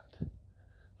of that,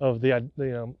 of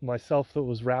the myself that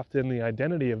was wrapped in the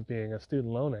identity of being a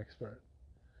student loan expert.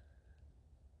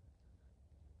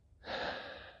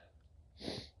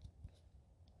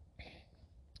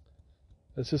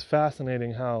 It's just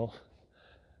fascinating how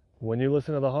when you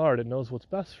listen to the heart, it knows what's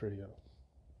best for you.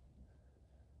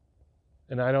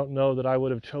 And I don't know that I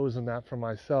would have chosen that for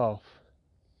myself,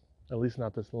 at least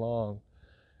not this long.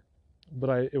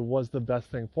 But it was the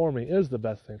best thing for me, is the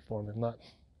best thing for me. I'm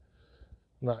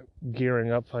not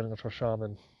gearing up Financial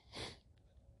Shaman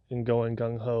and going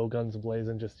gung-ho, guns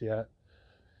blazing just yet.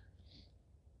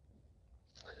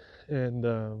 And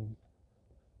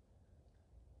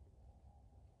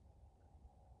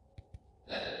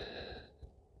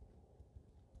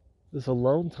this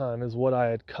alone time is what I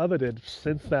had coveted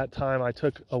since that time I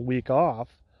took a week off.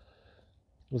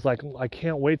 It was like, I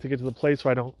can't wait to get to the place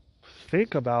where I don't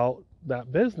think about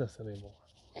that business anymore.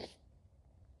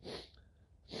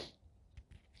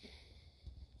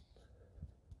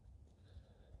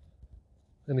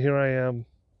 And here I am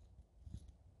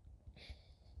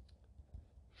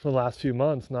for the last few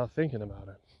months not thinking about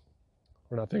it,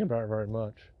 or not thinking about it very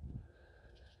much.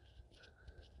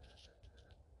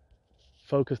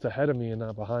 Focused ahead of me and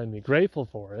not behind me. Grateful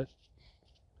for it.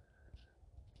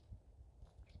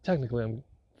 Technically I'm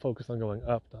focused on going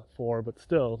up, not forward, but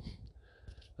still,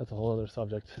 that's a whole other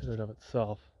subject in and of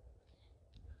itself.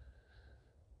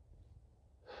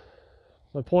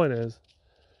 My point is,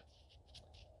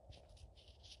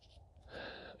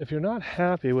 if you're not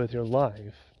happy with your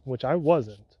life, which I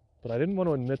wasn't, but I didn't want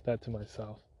to admit that to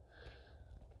myself.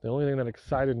 The only thing that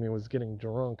excited me was getting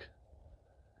drunk.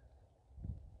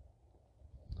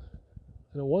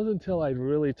 And it wasn't until I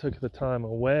really took the time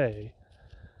away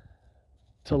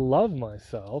to love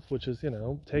myself, which is,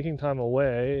 taking time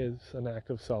away is an act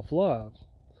of self-love.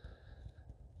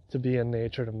 To be in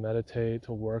nature, to meditate,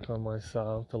 to work on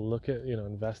myself, to look at,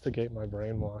 investigate my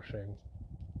brainwashing.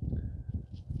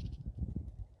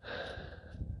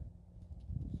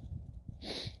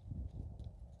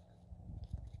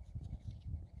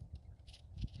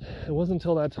 It wasn't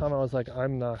until that time I was like,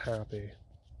 I'm not happy.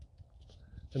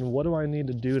 And what do I need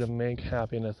to do to make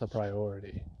happiness a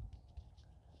priority?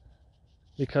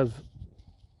 Because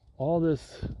all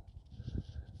this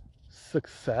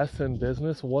success in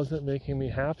business wasn't making me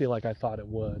happy like I thought it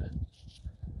would.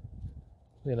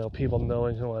 People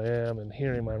knowing who I am and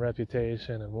hearing my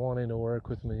reputation and wanting to work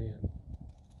with me.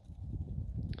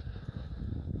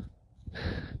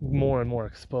 And more and more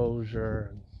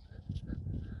exposure.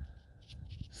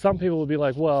 Some people would be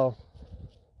like, well,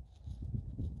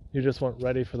 you just weren't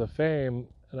ready for the fame.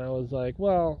 And I was like,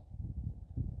 well,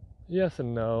 yes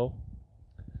and no.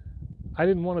 I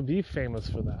didn't want to be famous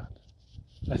for that.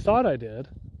 I thought I did.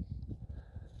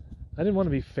 I didn't want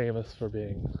to be famous for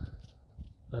being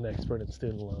an expert in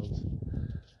student loans.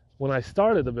 When I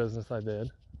started the business, I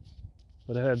did.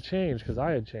 But it had changed because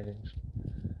I had changed.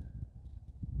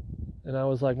 And I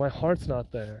was like, my heart's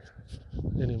not there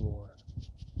anymore.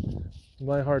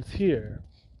 My heart's here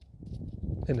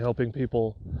in helping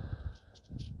people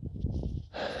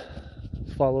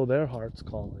follow their heart's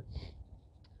calling,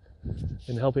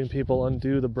 in helping people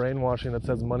undo the brainwashing that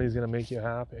says money's going to make you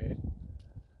happy.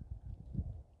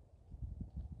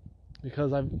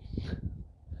 Because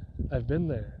I've been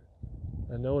there.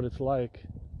 I know what it's like.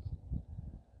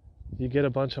 You get a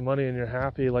bunch of money and you're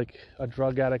happy like a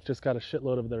drug addict just got a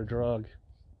shitload of their drug.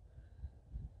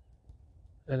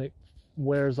 And it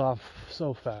wears off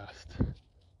so fast.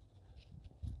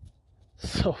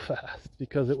 So fast,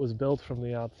 because it was built from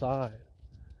the outside.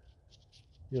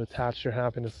 You attached your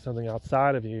happiness to something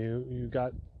outside of you. You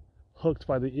got hooked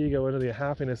by the ego into the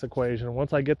happiness equation. And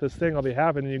once I get this thing, I'll be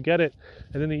happy. And you get it,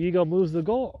 and then the ego moves the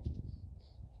goal.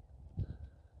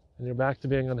 And you're back to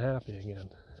being unhappy again,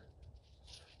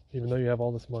 even though you have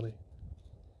all this money.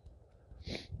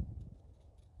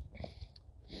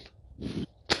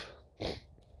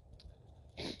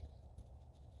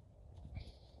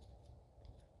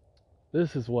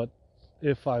 This is what,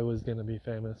 if I was going to be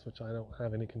famous, which I don't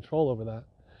have any control over that,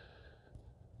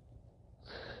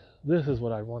 this is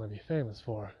what I want to be famous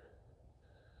for,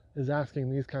 is asking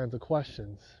these kinds of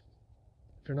questions.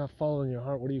 If you're not following your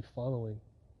heart, what are you following?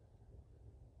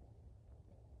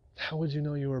 How would you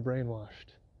know you were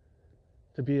brainwashed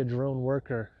to be a drone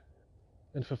worker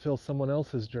and fulfill someone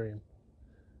else's dream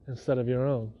instead of your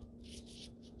own?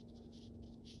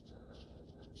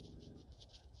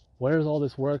 Where's all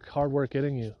this work, hard work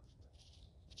getting you?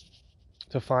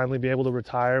 To finally be able to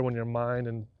retire when your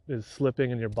mind is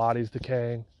slipping and your body's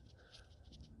decaying?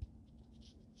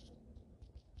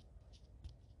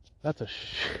 That's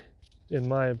in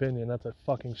my opinion, that's a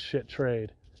fucking shit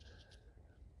trade.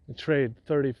 I trade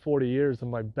 30, 40 years of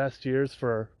my best years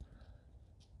for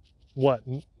what?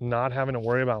 Not having to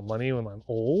worry about money when I'm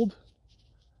old?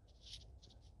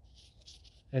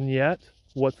 And yet,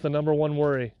 what's the number one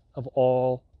worry of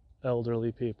all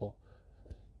elderly people?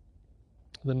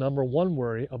 The number one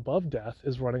worry above death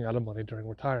is running out of money during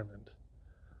retirement.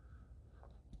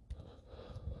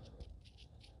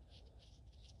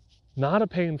 Not a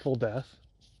painful death,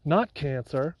 not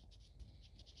cancer,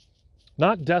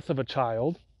 not death of a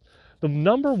child. The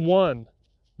number one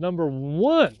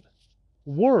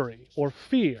worry or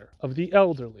fear of the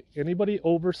elderly, anybody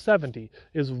over 70,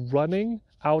 is running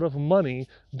out of money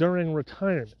during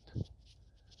retirement.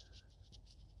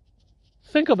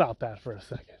 Think about that for a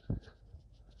second.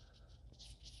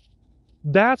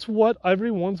 That's what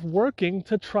everyone's working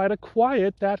to try to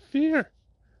quiet that fear.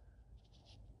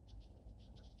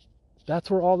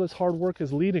 That's where all this hard work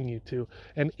is leading you to.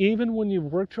 And even when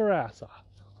you've worked your ass off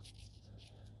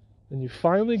and you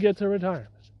finally get to retirement,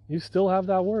 you still have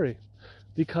that worry.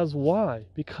 Because why?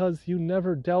 Because you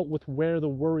never dealt with where the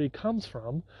worry comes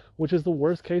from, which is the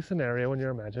worst case scenario in your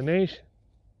imagination.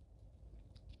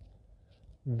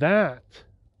 That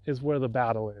is where the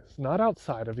battle is, not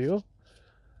outside of you.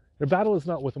 Your battle is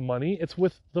not with money, it's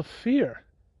with the fear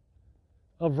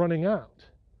of running out,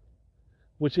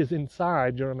 which is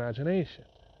inside your imagination.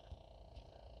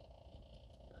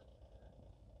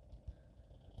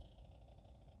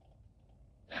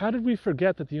 How did we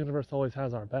forget that the universe always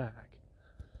has our back?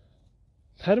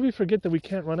 How did we forget that we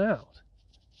can't run out?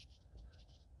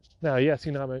 Now, yes,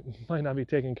 you might not be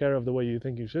taken care of the way you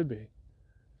think you should be.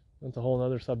 That's a whole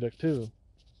other subject too.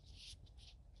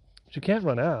 But you can't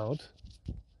run out.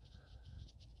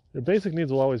 Your basic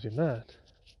needs will always be met.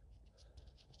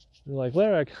 You're like,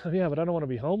 Larry, yeah, but I don't want to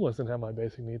be homeless and have my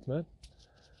basic needs met.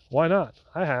 Why not?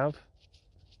 I have.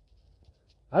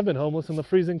 I've been homeless in the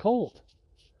freezing cold.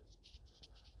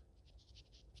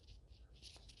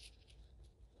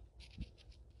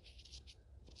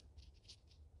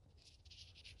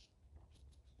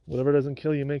 Whatever doesn't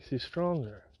kill you makes you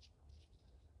stronger.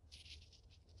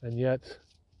 And yet,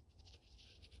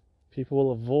 people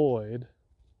will avoid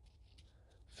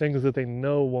things that they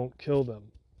know won't kill them.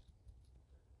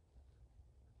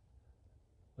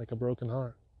 Like a broken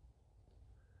heart.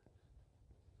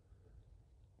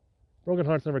 Broken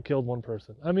hearts never killed one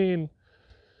person. I mean,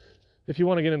 if you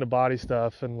want to get into body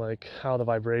stuff and like how the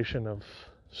vibration of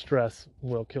stress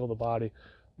will kill the body,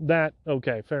 that,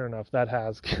 okay, fair enough, that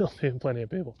has killed plenty of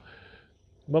people.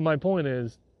 But my point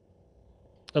is,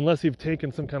 unless you've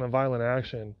taken some kind of violent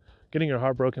action, getting your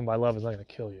heart broken by love is not going to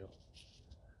kill you.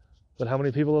 But how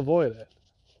many people avoid it?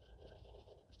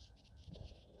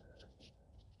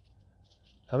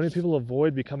 How many people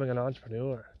avoid becoming an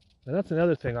entrepreneur? And that's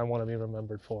another thing I want to be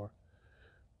remembered for.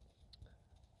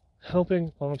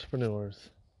 Helping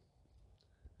entrepreneurs,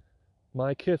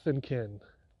 my kith and kin,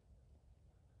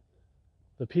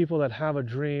 the people that have a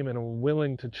dream and are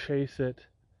willing to chase it,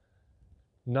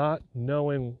 not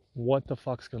knowing what the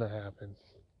fuck's going to happen.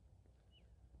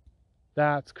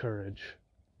 That's courage.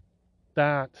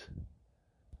 That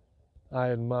I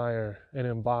admire and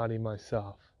embody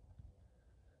myself.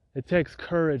 It takes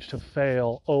courage to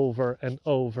fail over and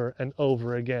over and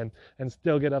over again and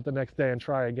still get up the next day and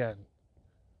try again.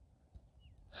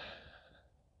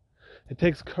 It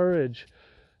takes courage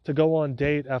to go on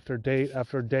date after date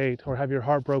after date, or have your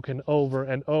heart broken over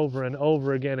and over and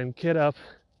over again and get up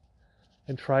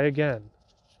and try again.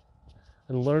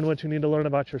 And learn what you need to learn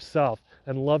about yourself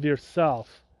and love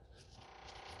yourself.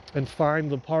 And find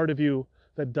the part of you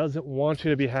that doesn't want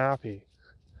you to be happy.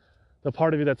 The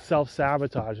part of you that's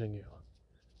self-sabotaging you.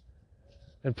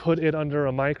 And put it under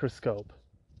a microscope.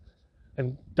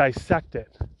 And dissect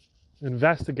it.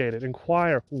 Investigate it.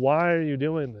 Inquire, why are you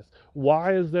doing this?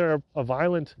 Why is there a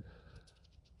violent,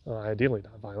 ideally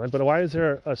not violent, but why is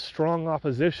there a strong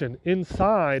opposition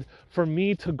inside for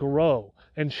me to grow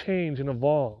and change and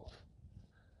evolve?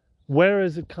 Where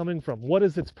is it coming from? What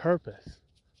is its purpose?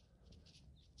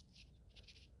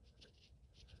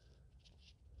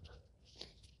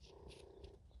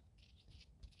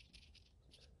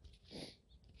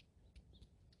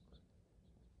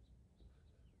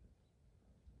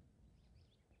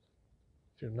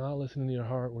 If you're not listening to your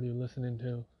heart, what are you listening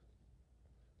to?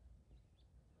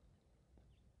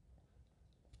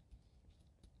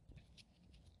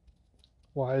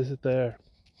 Why is it there?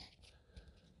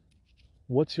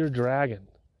 What's your dragon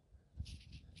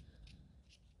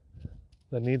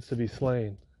that needs to be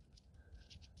slain?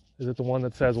 Is it the one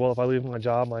that says, well, if I leave my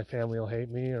job, my family will hate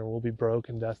me, or we'll be broke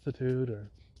and destitute, or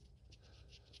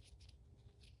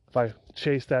if I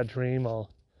chase that dream, I'll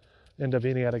end up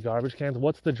eating out of garbage cans?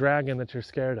 What's the dragon that you're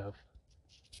scared of?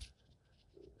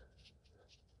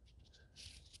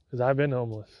 Because I've been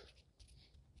homeless.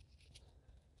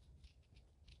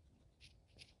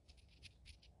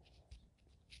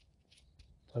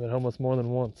 I've been homeless more than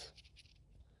once.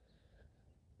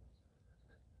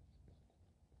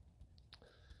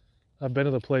 I've been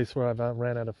to the place where I've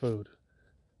ran out of food.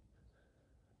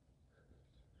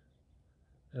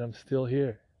 And I'm still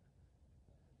here.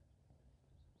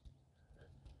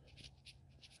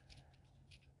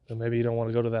 And maybe you don't want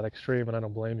to go to that extreme, and I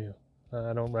don't blame you.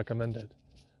 I don't recommend it.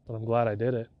 But I'm glad I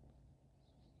did it.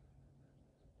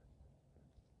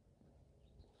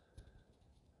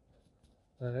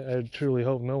 I truly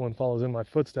hope no one follows in my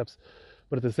footsteps,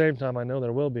 but at the same time, I know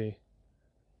there will be.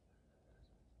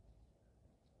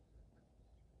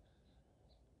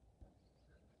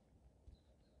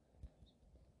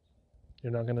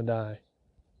 You're not going to die.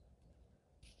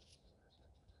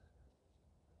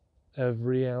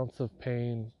 Every ounce of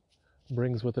pain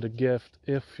brings with it a gift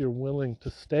if you're willing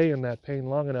to stay in that pain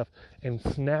long enough and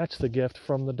snatch the gift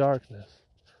from the darkness.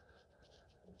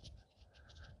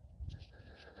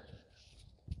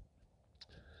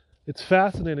 It's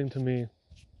fascinating to me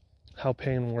how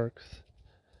pain works,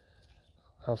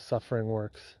 how suffering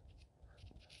works.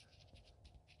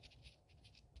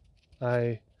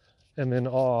 I am in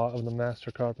awe of the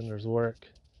Master Carpenter's work.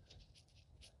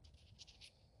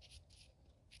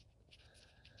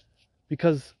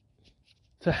 Because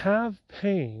to have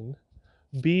pain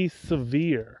be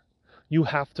severe, you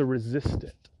have to resist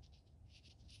it.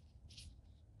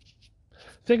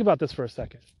 Think about this for a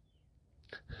second.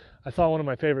 I saw one of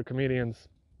my favorite comedians,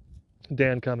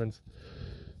 Dan Cummins,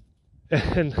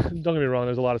 and don't get me wrong,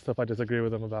 there's a lot of stuff I disagree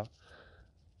with him about.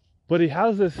 But he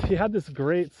had this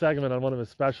great segment on one of his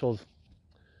specials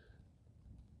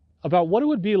about what it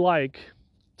would be like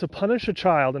to punish a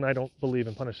child, and I don't believe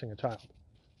in punishing a child.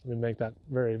 Let me make that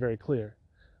very, very clear.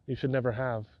 You should never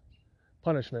have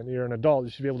punishment. You're an adult. You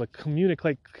should be able to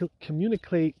communicate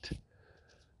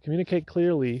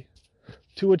clearly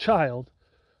to a child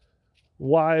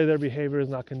why their behavior is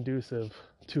not conducive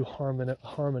to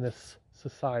harmonious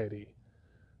society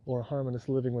or harmonious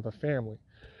living with a family.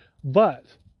 But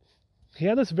he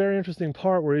had this very interesting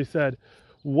part where he said,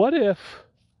 what if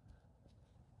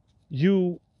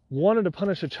you wanted to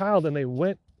punish a child and they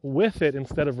went with it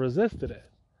instead of resisted it?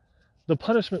 The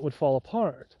punishment would fall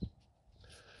apart.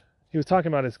 He was talking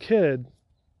about his kid,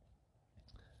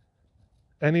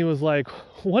 and he was like,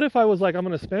 what if I was like, I'm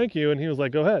going to spank you, and he was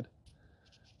like, go ahead,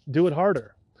 do it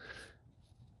harder.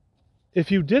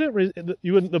 If you didn't,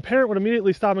 the parent would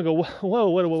immediately stop and go, whoa,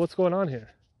 what's going on here?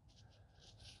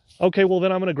 Okay, well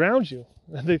then I'm going to ground you.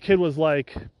 And the kid was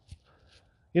like,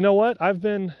 you know what, I've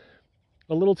been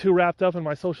a little too wrapped up in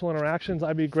my social interactions.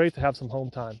 I'd be great to have some home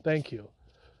time. Thank you.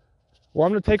 Well,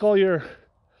 I'm going to take all your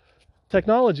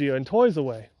technology and toys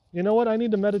away. You know what? I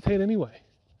need to meditate anyway.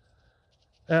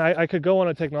 And I could go on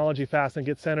a technology fast and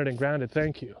get centered and grounded.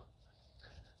 Thank you.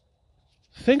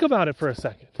 Think about it for a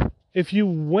second. If you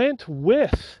went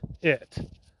with it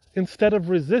instead of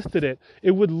resisted it,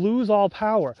 it would lose all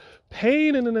power.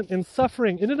 Pain and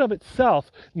suffering in and of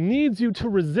itself needs you to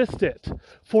resist it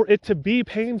for it to be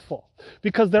painful.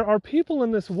 Because there are people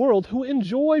in this world who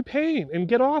enjoy pain and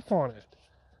get off on it.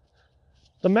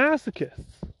 The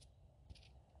masochists.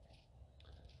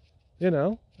 You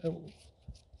know.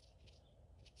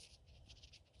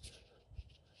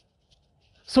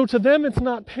 So to them it's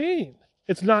not pain.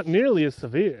 it's not nearly as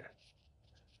severe.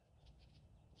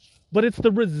 But it's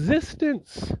the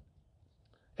resistance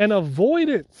and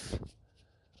avoidance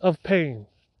of pain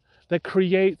that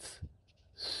creates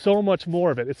so much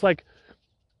more of it. It's like,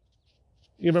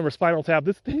 you remember Spinal Tap?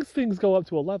 Things go up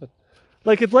to 11.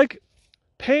 Like, it's like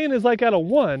pain is like at a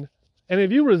 1, and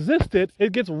if you resist it,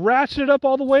 it gets ratcheted up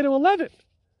all the way to 11.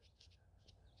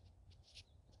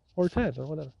 Or 10, or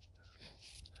whatever.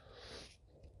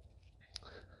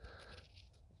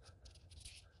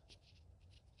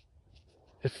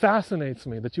 It fascinates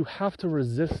me that you have to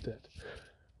resist it.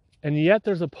 And yet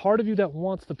there's a part of you that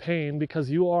wants the pain because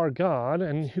you are God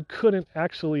and you couldn't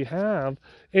actually have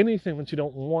anything that you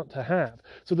don't want to have.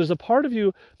 So there's a part of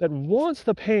you that wants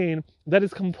the pain that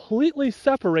is completely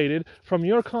separated from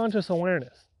your conscious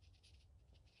awareness.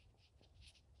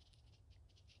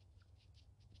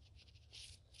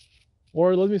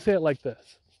 Or let me say it like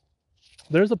this.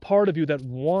 There's a part of you that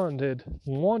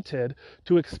wanted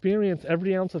to experience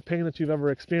every ounce of pain that you've ever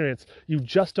experienced. You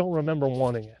just don't remember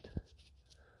wanting it.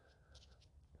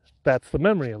 That's the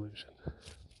memory illusion.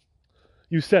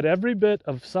 You set every bit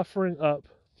of suffering up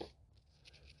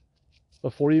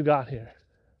before you got here,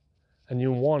 and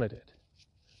you wanted it.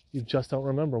 You just don't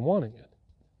remember wanting it.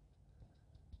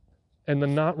 And the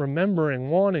not remembering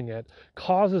wanting it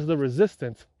causes the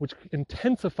resistance, which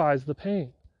intensifies the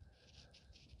pain.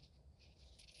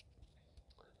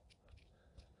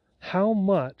 How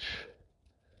much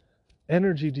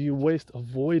energy do you waste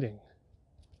avoiding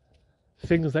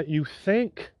things that you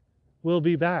think will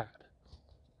be bad?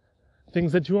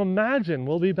 Things that you imagine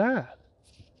will be bad.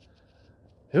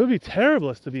 It would be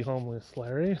terrible to be homeless,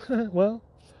 Larry. Well,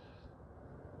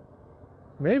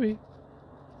 maybe.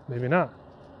 Maybe not.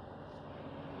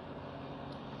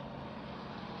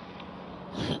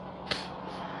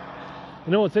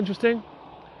 You know what's interesting?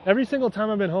 Every single time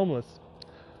I've been homeless,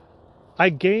 I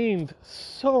gained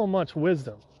so much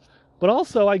wisdom, but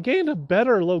also I gained a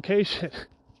better location.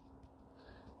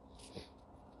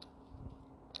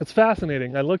 It's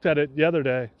fascinating. I looked at it the other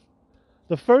day.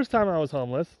 The first time I was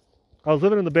homeless, I was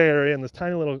living in the Bay Area in this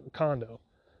tiny little condo.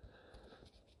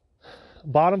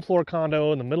 Bottom floor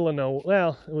condo in the middle of nowhere.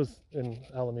 Well, it was in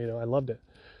Alameda. I loved it.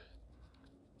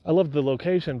 I loved the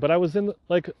location, but I was in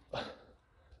like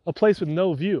a place with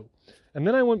no view. And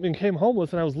then I went and became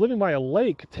homeless, and I was living by a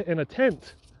lake in a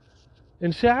tent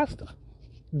in Shasta.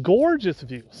 Gorgeous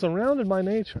view, surrounded by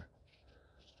nature.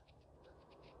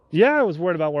 Yeah, I was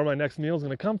worried about where my next meal was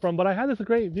going to come from, but I had this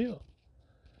great view.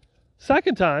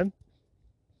 Second time,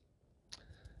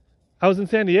 I was in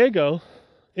San Diego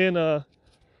in a,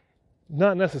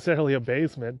 not necessarily a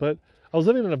basement, but I was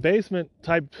living in a basement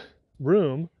type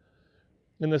room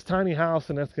in this tiny house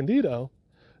in Escondido.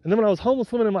 And then when I was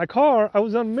homeless living in my car, I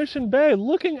was on Mission Bay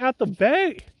looking at the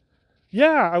bay.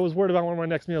 Yeah, I was worried about where my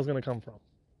next meal was going to come from.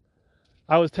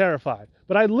 I was terrified.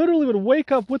 But I literally would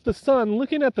wake up with the sun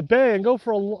looking at the bay and go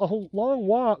for long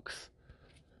walks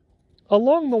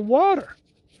along the water.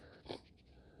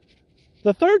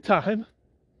 The third time,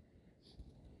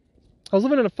 I was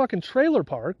living in a fucking trailer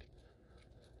park,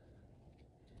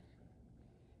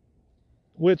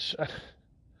 which,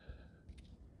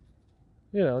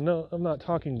 you know, no, I'm not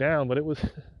talking down, but it was,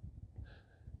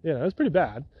 you know, it was pretty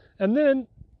bad. And then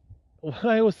when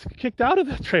I was kicked out of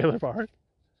the trailer park,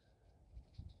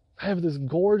 I have this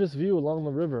gorgeous view along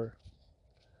the river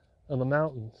and the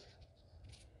mountains.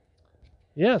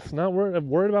 Yes, not worried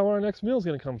about where our next meal is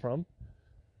going to come from.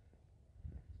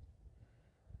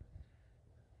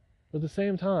 But at the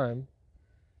same time,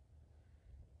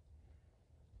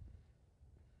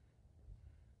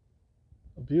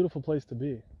 a beautiful place to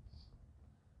be.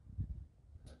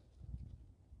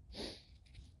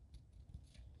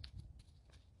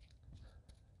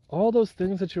 All those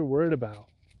things that you're worried about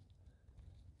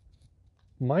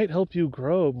might help you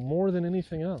grow more than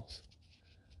anything else.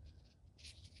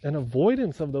 And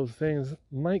avoidance of those things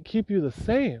might keep you the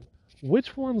same.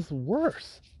 Which one's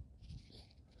worse?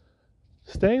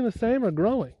 Staying the same or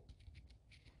growing?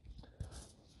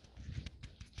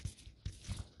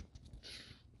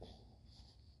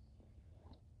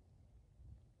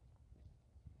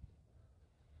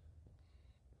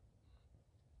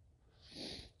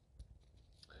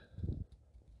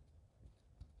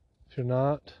 If you're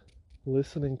not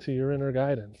listening to your inner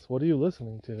guidance, what are you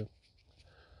listening to?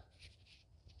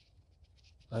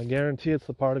 I guarantee it's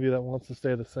the part of you that wants to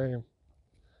stay the same.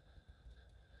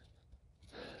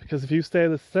 Because if you stay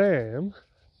the same,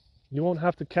 you won't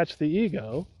have to catch the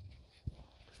ego.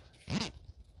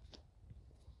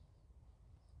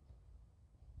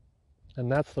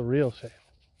 And that's the real shame.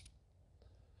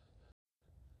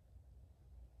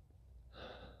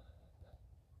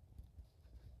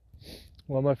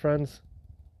 Well, my friends,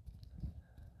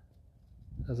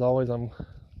 as always, I'm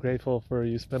grateful for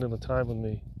you spending the time with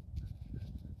me.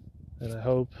 And I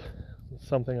hope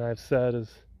something I've said has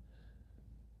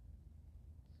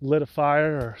lit a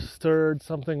fire or stirred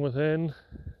something within.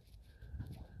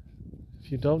 If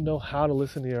you don't know how to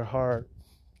listen to your heart,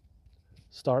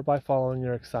 start by following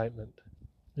your excitement.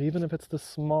 Even if it's the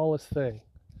smallest thing.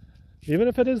 Even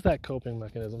if it is that coping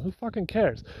mechanism, who fucking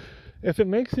cares? If it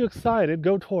makes you excited,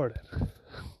 go toward it.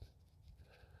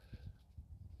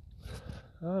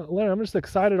 Larry, I'm just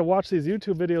excited to watch these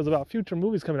YouTube videos about future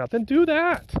movies coming out. Then do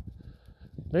that.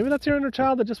 Maybe that's your inner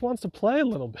child that just wants to play a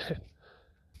little bit.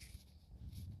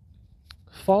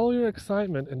 Follow your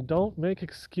excitement and don't make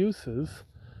excuses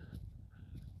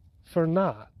for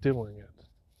not doing it.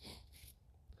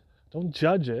 Don't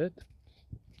judge it.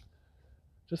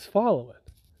 Just follow it.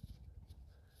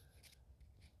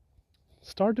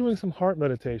 Start doing some heart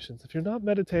meditations. If you're not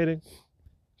meditating,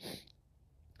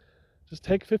 just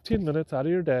take 15 minutes out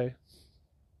of your day.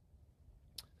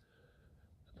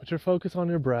 Put your focus on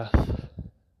your breath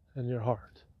and your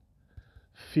heart.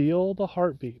 Feel the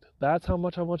heartbeat. That's how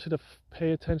much I want you to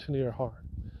pay attention to your heart.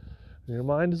 And your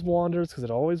mind just wanders, because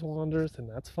it always wanders, and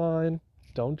that's fine.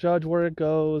 Don't judge where it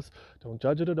goes. Don't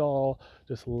judge it at all.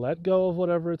 Just let go of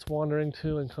whatever it's wandering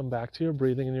to and come back to your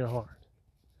breathing and your heart.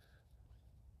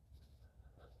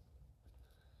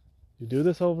 You do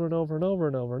this over and over and over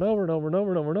and over and over and over and over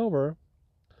and over and over,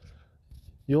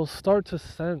 you'll start to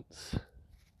sense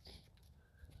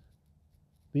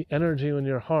the energy in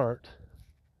your heart.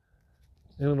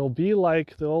 And it'll be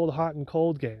like the old hot and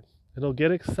cold game. It'll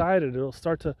get excited. It'll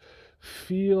start to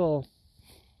feel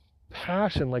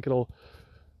passion, like it'll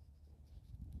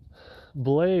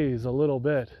blaze a little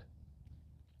bit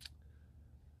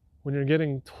when you're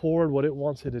getting toward what it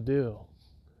wants you to do.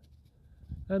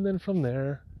 And then from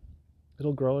there,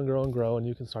 it'll grow and grow and grow, and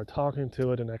you can start talking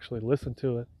to it and actually listen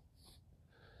to it.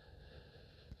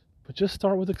 But just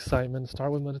start with excitement,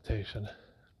 start with meditation.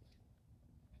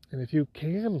 And if you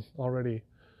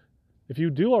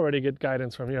do already get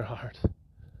guidance from your heart,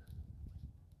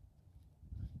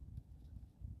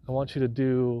 I want you to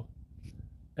do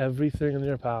everything in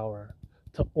your power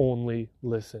to only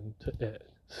listen to it.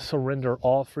 Surrender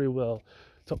all free will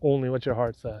to only what your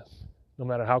heart says, no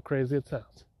matter how crazy it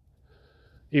sounds.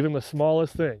 Even the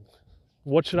smallest thing.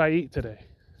 What should I eat today?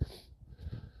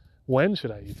 When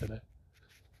should I eat today?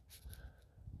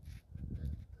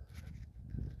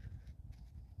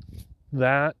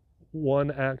 That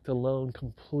one act alone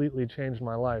completely changed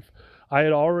my life. I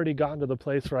had already gotten to the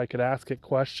place where I could ask it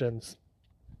questions,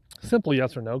 simple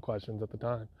yes or no questions at the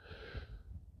time.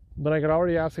 But I could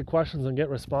already ask it questions and get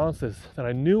responses that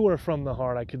I knew were from the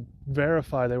heart. I could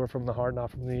verify they were from the heart,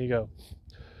 not from the ego.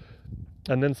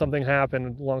 And then something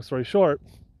happened, long story short,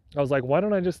 I was like, why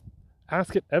don't I just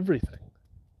ask it everything,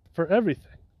 for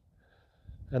everything?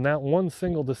 And that one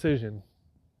single decision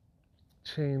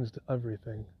changed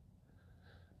everything.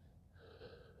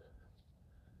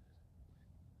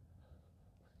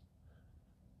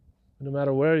 No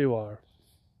matter where you are,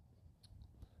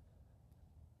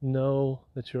 know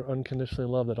that you're unconditionally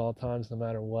loved at all times, no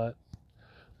matter what,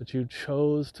 that you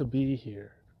chose to be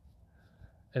here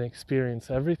and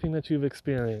experience everything that you've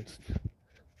experienced.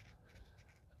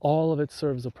 All of it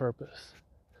serves a purpose.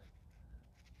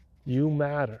 You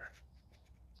matter.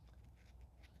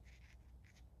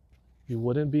 You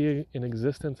wouldn't be in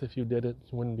existence if you didn't.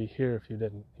 You wouldn't be here if you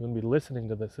didn't. You wouldn't be listening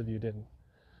to this if you didn't.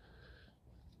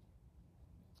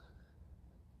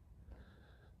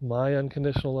 My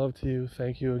unconditional love to you.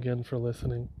 Thank you again for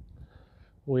listening.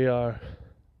 We are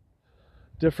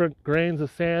different grains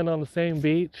of sand on the same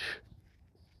beach,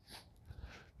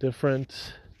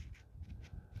 different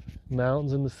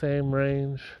mountains in the same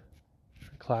range,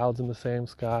 clouds in the same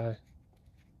sky.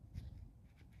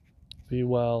 Be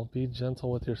well, be gentle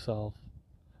with yourself.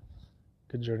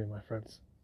 Good journey, my friends.